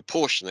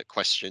proportionate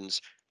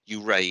questions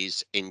you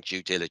raise in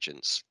due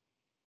diligence.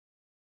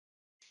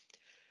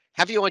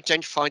 Have you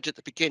identified at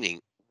the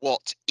beginning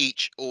what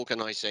each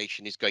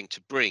organization is going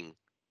to bring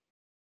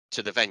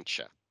to the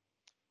venture?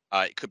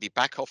 It could be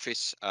back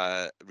office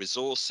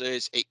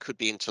resources, it could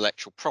be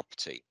intellectual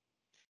property.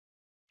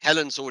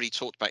 Helen's already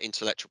talked about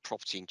intellectual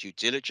property and due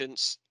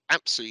diligence.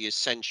 absolutely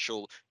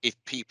essential if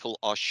people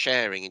are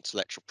sharing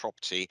intellectual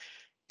property.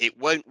 It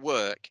won't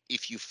work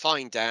if you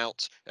find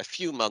out a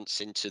few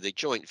months into the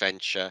joint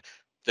venture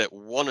that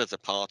one of the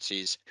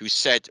parties who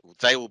said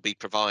they will be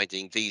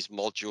providing these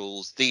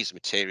modules, these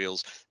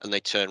materials, and they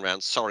turn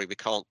around, sorry, we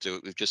can't do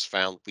it. We've just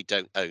found we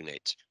don't own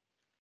it.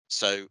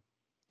 So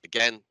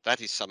again, that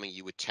is something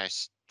you would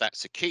test.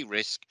 That's a key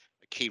risk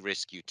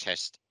you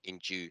test in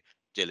due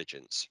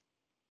diligence.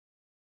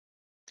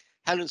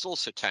 Helen's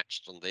also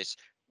touched on this.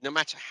 No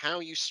matter how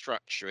you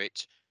structure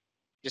it,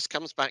 this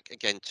comes back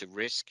again to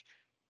risk.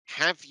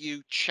 Have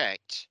you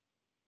checked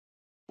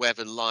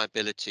whether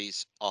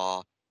liabilities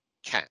are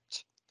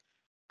capped?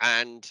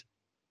 And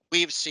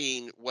we've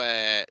seen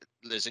where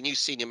there's a new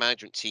senior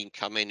management team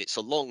come in. It's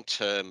a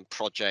long-term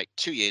project,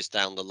 2 years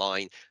down the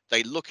line.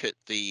 They look at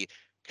the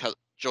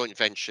joint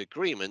venture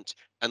agreement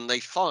and they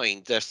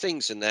find there are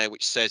things in there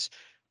which says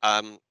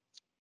um,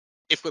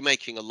 if we're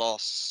making a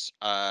loss,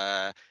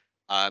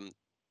 um,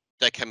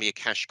 there can be a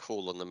cash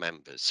call on the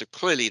members. So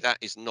clearly that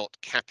is not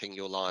capping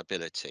your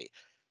liability.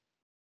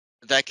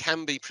 There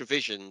can be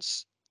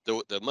provisions,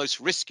 the most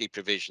risky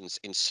provisions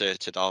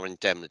inserted are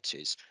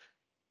indemnities.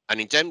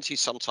 And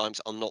indemnities sometimes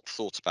are not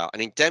thought about.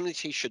 An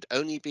indemnity should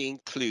only be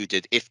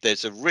included if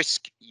there's a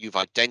risk you've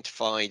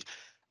identified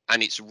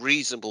and it's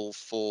reasonable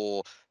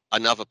for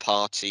another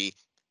party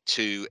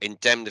to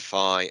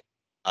indemnify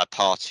a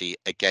party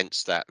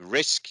against that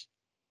risk.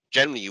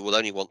 Generally, you will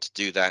only want to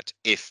do that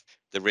if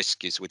the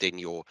risk is within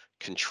your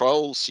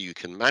control, so you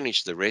can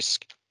manage the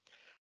risk.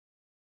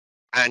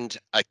 And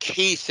a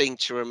key thing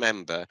to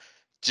remember,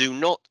 do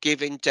not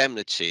give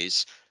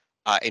indemnities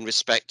in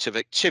respect of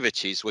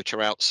activities which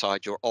are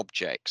outside your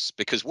objects,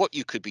 because what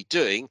you could be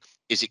doing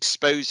is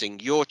exposing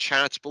your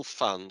charitable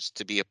funds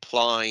to be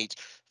applied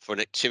for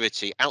an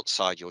activity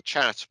outside your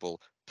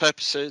charitable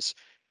purposes.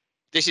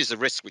 This is a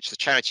risk which the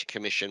Charity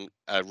Commission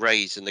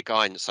raised in the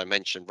guidance I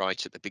mentioned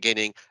right at the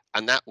beginning,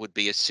 and that would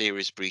be a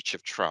serious breach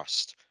of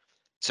trust.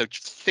 So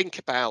think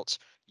about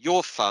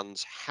your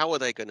funds. How are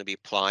they going to be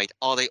applied?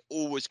 Are they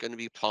always going to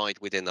be applied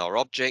within our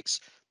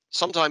objects?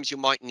 Sometimes you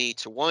might need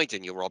to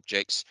widen your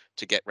objects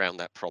to get around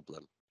that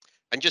problem.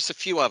 And just a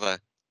few other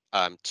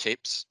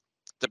tips.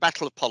 The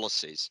battle of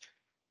policies.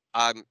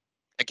 Um,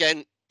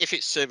 Again, if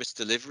it's service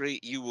delivery,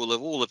 you will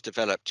have all have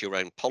developed your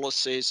own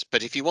policies.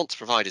 But if you want to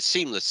provide a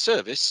seamless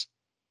service,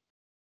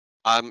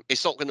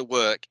 it's not going to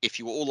work if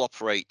you all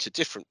operate to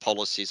different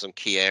policies on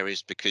key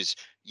areas, because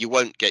you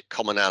won't get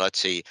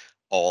commonality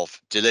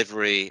of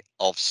delivery,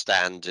 of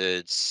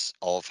standards,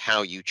 of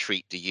how you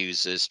treat the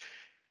users.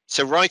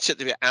 So right at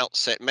the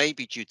outset,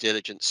 maybe due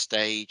diligence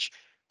stage,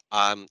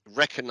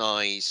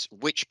 recognize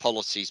which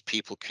policies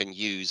people can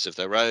use of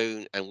their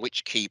own and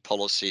which key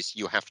policies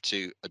you have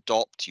to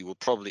adopt. You will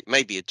probably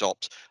maybe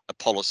adopt a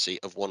policy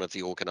of one of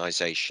the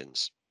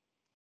organizations.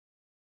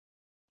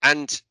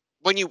 And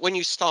when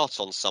you start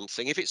on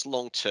something, if it's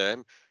long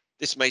term,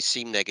 this may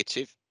seem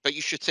negative, but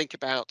you should think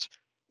about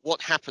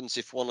what happens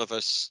if one of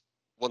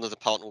the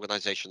partner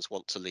organizations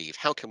want to leave.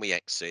 How can we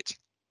exit?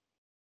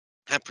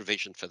 Have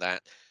provision for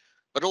that,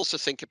 but also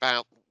think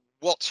about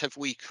what have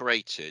we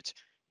created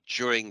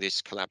during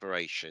this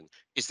collaboration?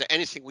 Is there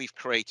anything we've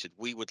created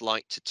we would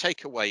like to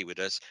take away with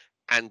us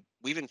and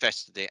we've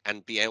invested it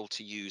and be able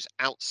to use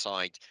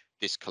outside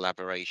this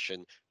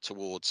collaboration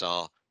towards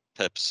our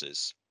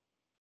purposes?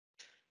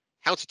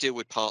 How to deal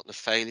with partner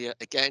failure.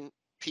 Again,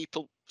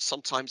 people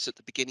sometimes at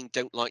the beginning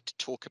don't like to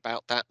talk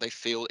about that. They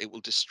feel it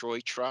will destroy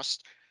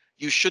trust.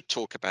 You should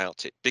talk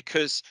about it,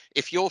 because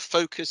if your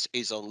focus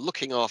is on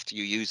looking after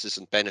your users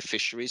and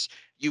beneficiaries,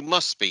 you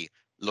must be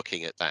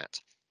looking at that.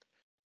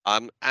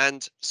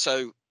 And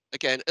so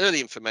again,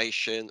 early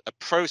information, a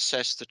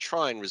process to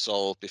try and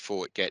resolve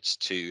before it gets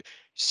too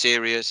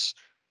serious.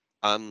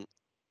 Um,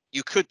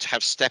 you could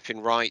have step-in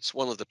rights.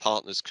 One of the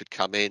partners could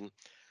come in,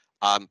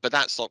 but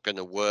that's not going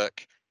to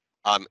work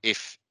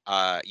if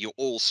you're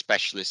all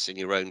specialists in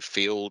your own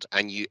field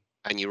and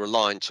you're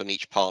reliant on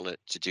each partner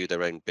to do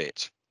their own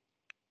bit.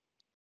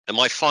 And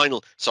my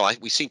final,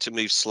 we seem to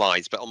move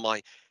slides, but on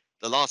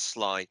the last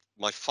slide,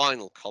 my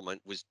final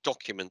comment was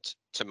document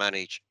to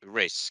manage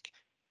risk.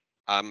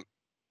 Um,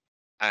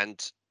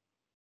 and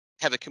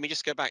Heather, can we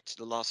just go back to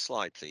the last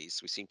slide, please?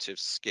 We seem to have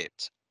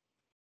skipped.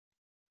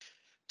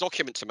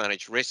 Document to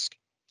manage risk.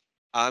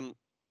 Um,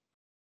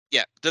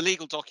 yeah, the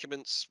legal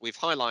documents we've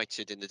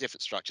highlighted in the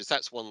different structures.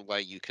 That's one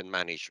way you can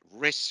manage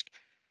risk.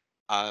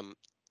 Um,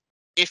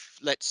 if,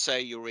 let's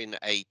say, you're in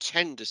a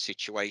tender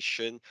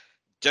situation,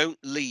 don't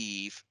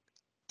leave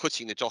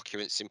putting the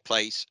documents in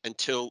place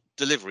until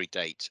delivery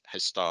date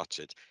has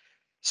started.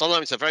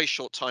 Sometimes they're very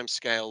short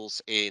timescales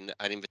in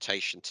an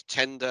invitation to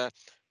tender.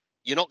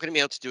 You're not going to be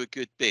able to do a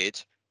good bid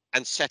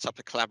and set up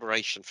a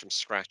collaboration from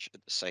scratch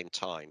at the same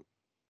time.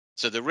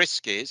 So the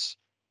risk is,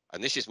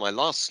 and this is my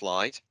last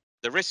slide,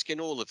 the risk in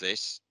all of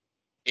this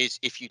is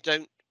if you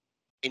don't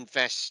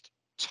invest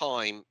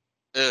time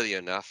early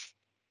enough,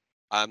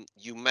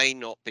 you may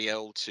not be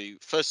able to,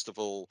 first of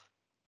all,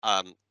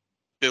 um,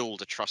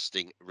 build a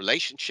trusting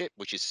relationship,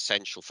 which is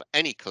essential for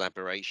any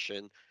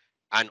collaboration.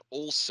 And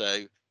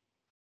also,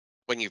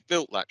 when you've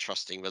built that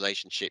trusting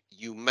relationship,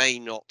 you may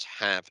not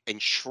have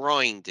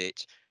enshrined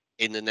it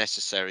in the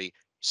necessary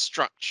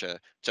structure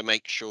to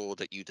make sure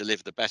that you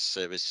deliver the best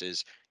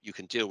services, you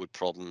can deal with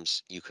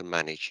problems, you can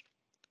manage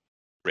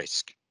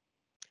risk.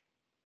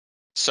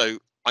 So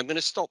I'm going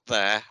to stop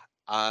there.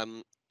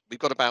 We've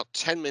got about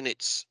 10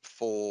 minutes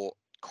for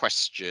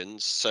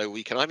questions. So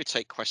we can either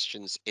take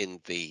questions in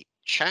the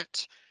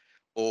chat,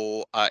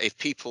 or if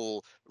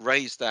people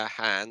raise their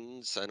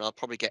hands, and I'll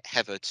probably get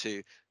Heather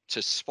to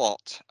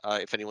spot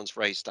if anyone's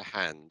raised a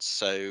hand.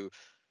 So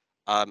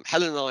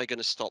Helen and I are going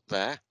to stop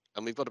there,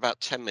 and we've got about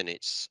 10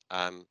 minutes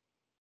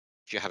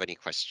if you have any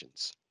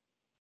questions.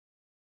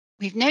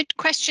 We've no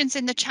questions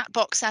in the chat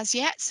box as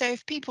yet, so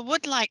if people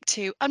would like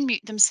to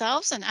unmute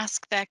themselves and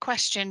ask their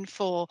question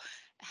for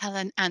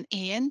Helen and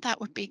Ian, that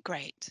would be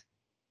great.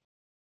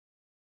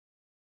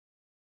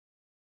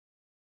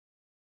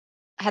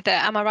 Heather,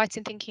 am I right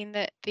in thinking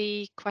that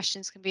the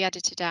questions can be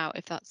edited out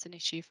if that's an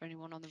issue for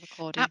anyone on the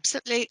recording?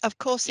 Absolutely, of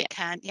course it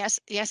can. Yes,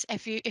 yes.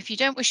 If you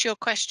don't wish your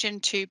question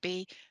to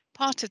be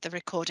part of the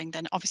recording,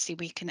 then obviously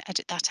we can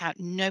edit that out,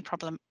 no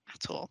problem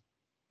at all.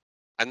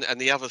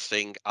 And the other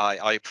thing,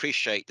 I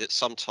appreciate that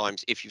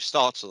sometimes if you've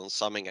started on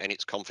something and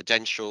it's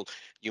confidential,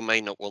 you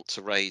may not want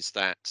to raise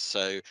that.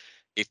 So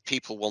if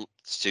people want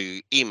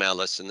to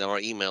email us, and there are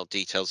email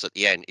details at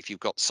the end, if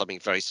you've got something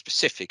very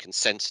specific and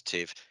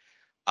sensitive,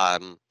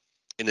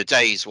 in the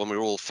days when we're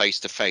all face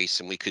to face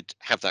and we could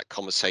have that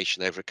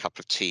conversation over a cup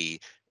of tea,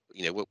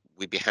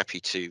 we'd be happy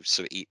to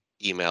sort of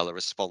email a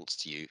response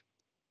to you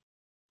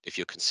if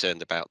you're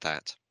concerned about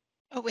that.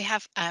 Oh, we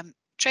have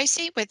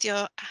Tracy with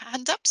your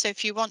hand up. So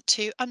if you want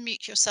to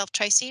unmute yourself,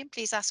 Tracy, and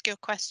please ask your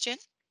question.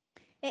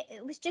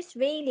 It was just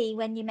really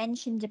when you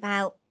mentioned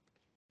about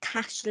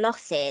cash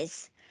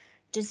losses,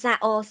 does that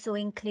also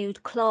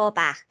include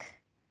clawback?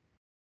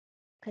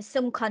 Because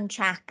some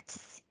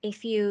contracts,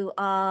 if you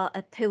are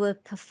a poor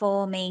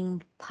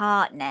performing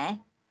partner,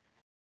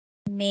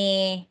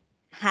 may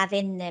have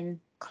in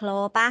them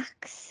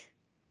clawbacks.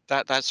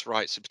 That's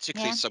right. So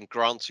particularly Yeah. some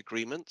grant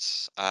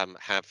agreements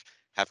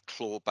have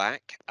clawback.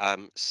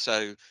 Um,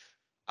 so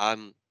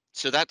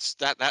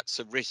that's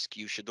a risk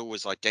you should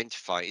always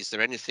identify. Is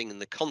there anything in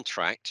the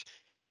contract?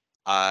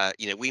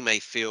 We may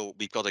feel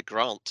we've got a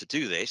grant to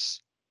do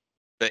this,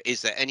 but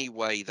is there any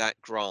way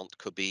that grant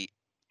could be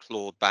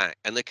clawed back?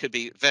 And there could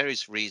be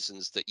various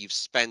reasons that you've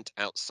spent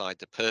outside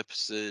the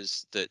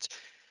purposes, that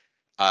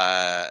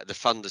the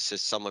funder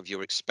says some of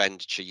your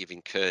expenditure you've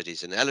incurred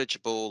is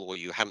ineligible, or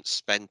you haven't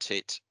spent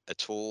it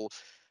at all.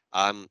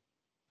 Um,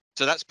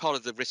 so that's part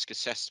of the risk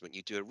assessment.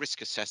 You do a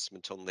risk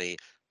assessment on the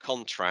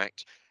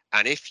contract.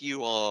 And if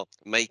you are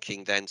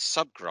making then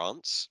sub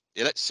grants,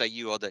 let's say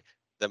you are the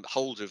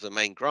holder of the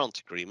main grant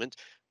agreement,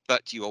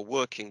 but you are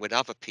working with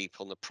other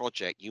people on the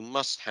project, you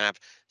must have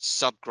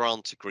sub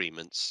grant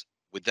agreements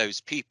with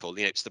those people.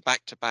 It's the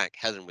back to back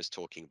Helen was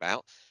talking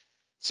about.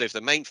 So if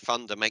the main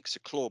funder makes a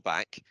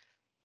clawback,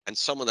 and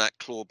some of that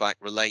clawback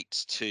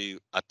relates to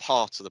a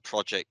part of the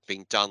project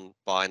being done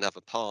by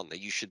another partner,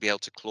 you should be able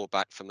to claw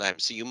back from them.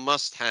 So you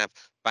must have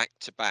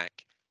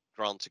back-to-back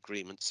grant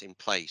agreements in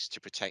place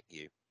to protect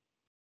you.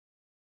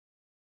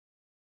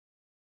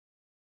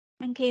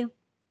 Thank you.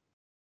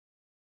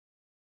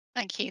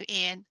 Thank you,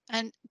 Ian.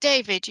 And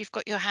David, you've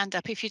got your hand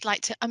up. If you'd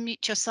like to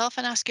unmute yourself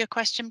and ask your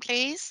question,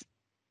 please.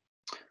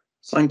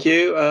 Thank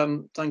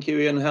you. Thank you,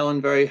 Ian and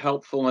Helen. Very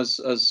helpful,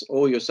 as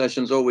all your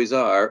sessions always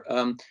are.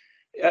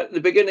 At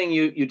the beginning,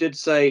 you did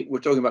say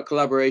we're talking about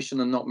collaboration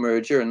and not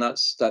merger, and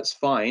that's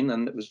fine,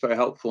 and it was very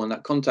helpful in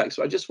that context.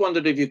 But I just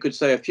wondered if you could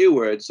say a few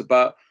words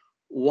about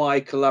why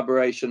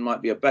collaboration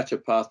might be a better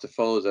path to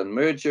follow than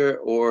merger,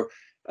 or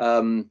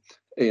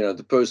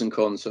the pros and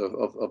cons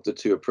of the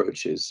two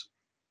approaches.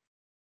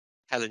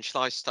 Helen,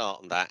 shall I start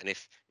on that? And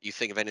if you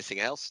think of anything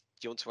else,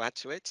 do you want to add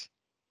to it?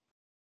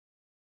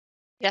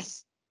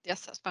 Yes,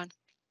 that's fine.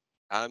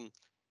 Um,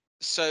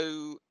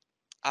 so,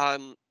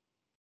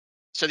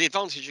 so the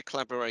advantage of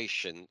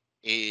collaboration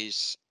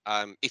is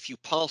if you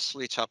parcel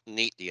it up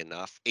neatly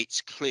enough,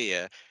 it's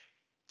clear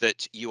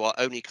that you are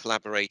only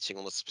collaborating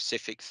on a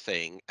specific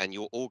thing and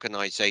your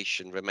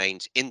organization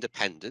remains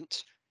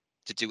independent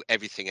to do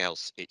everything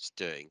else it's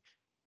doing.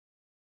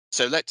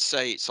 So let's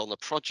say it's on a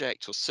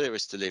project or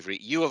service delivery,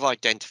 you have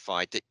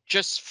identified that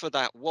just for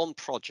that one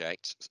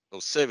project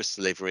or service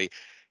delivery,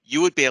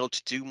 you would be able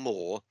to do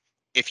more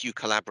if you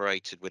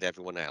collaborated with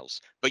everyone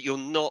else, but you're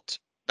not,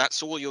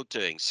 that's all you're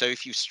doing. So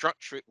if you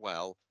structure it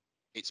well,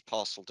 it's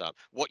parceled up.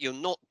 What you're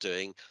not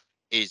doing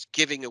is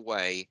giving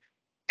away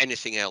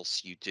anything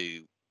else you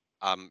do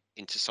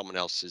into someone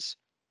else's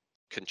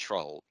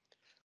control.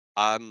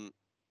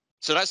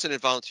 So that's an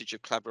advantage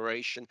of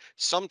collaboration.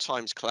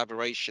 Sometimes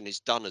collaboration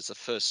is done as a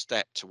first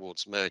step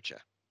towards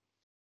merger.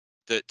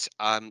 That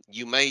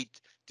you may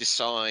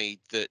decide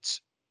that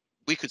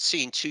we could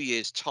see in 2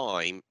 years'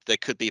 time there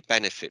could be a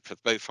benefit for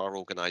both our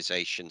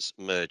organizations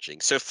merging.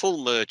 So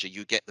full merger,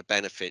 you get the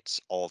benefits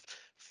of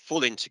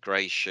full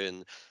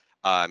integration,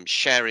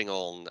 sharing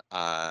on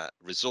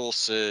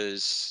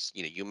resources.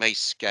 You may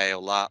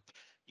scale up,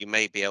 you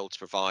may be able to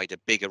provide a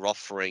bigger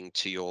offering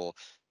to your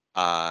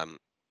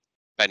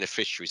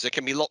beneficiaries. There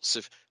can be lots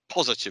of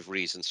positive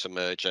reasons for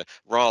merger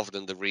rather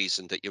than the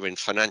reason that you're in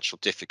financial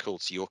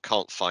difficulty or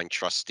can't find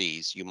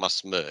trustees, you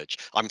must merge.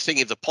 I'm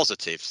thinking of the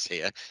positives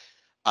here.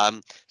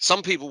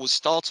 Some people will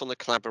start on the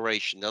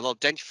collaboration, they'll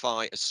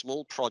identify a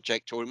small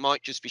project, or it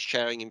might just be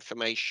sharing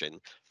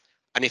information.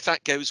 And if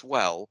that goes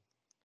well,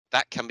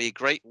 that can be a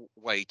great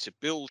way to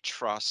build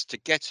trust, to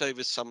get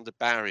over some of the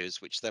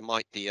barriers which there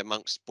might be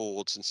amongst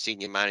boards and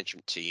senior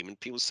management team. And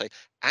people say,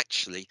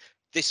 actually,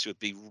 this would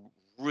be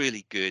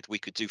really good. We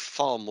could do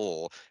far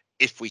more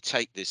if we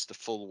take this the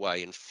full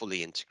way and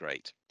fully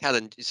integrate.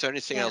 Helen, is there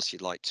anything Yeah. else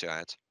you'd like to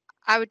add?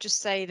 I would just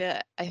say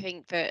that I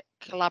think that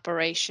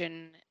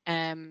collaboration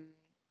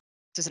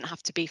doesn't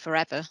have to be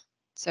forever.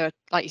 So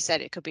like you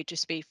said, it could be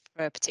just be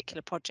for a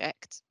particular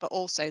project, but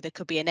also there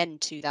could be an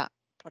end to that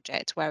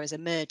project, whereas a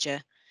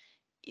merger,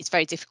 it's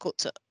very difficult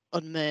to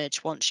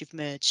unmerge once you've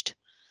merged.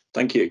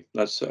 Thank you.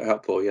 That's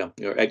helpful. Yeah,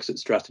 your exit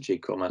strategy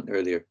comment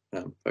earlier,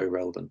 very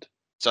relevant.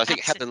 So I think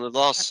Absolutely. Helen, the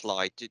last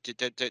slide,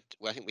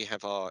 I think we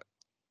have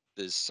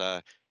there's,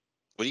 well,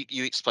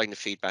 you explain the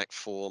feedback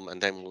form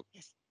and then we'll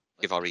Yes.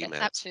 give our Yeah,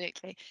 emails.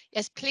 Absolutely.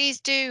 Yes, please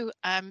do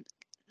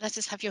let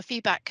us have your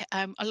feedback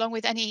along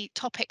with any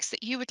topics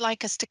that you would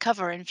like us to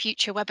cover in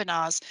future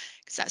webinars,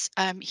 because that's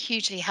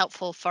hugely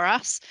helpful for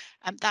us.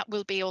 That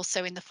will be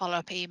also in the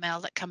follow-up email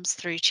that comes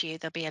through to you.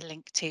 There'll be a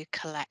link to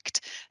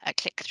collect,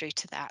 click through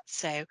to that.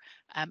 So,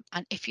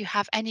 and if you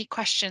have any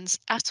questions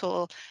at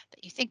all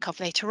that you think of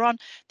later on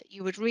that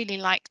you would really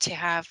like to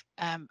have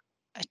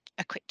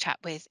a quick chat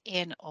with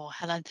Ian or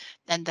Helen,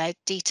 then their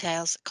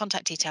details,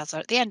 contact details are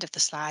at the end of the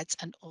slides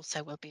and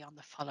also will be on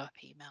the follow-up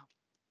email.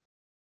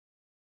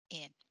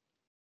 Ian.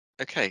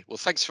 Okay, well,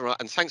 thanks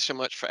so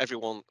much for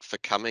everyone for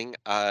coming.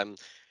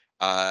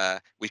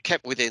 We've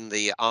kept within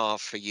the hour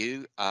for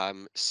you.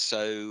 I'll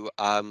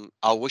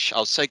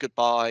say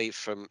goodbye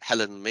from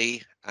Helen and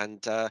me,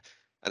 and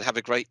have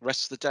a great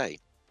rest of the day.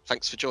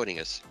 Thanks for joining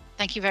us.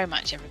 Thank you very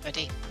much,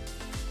 everybody.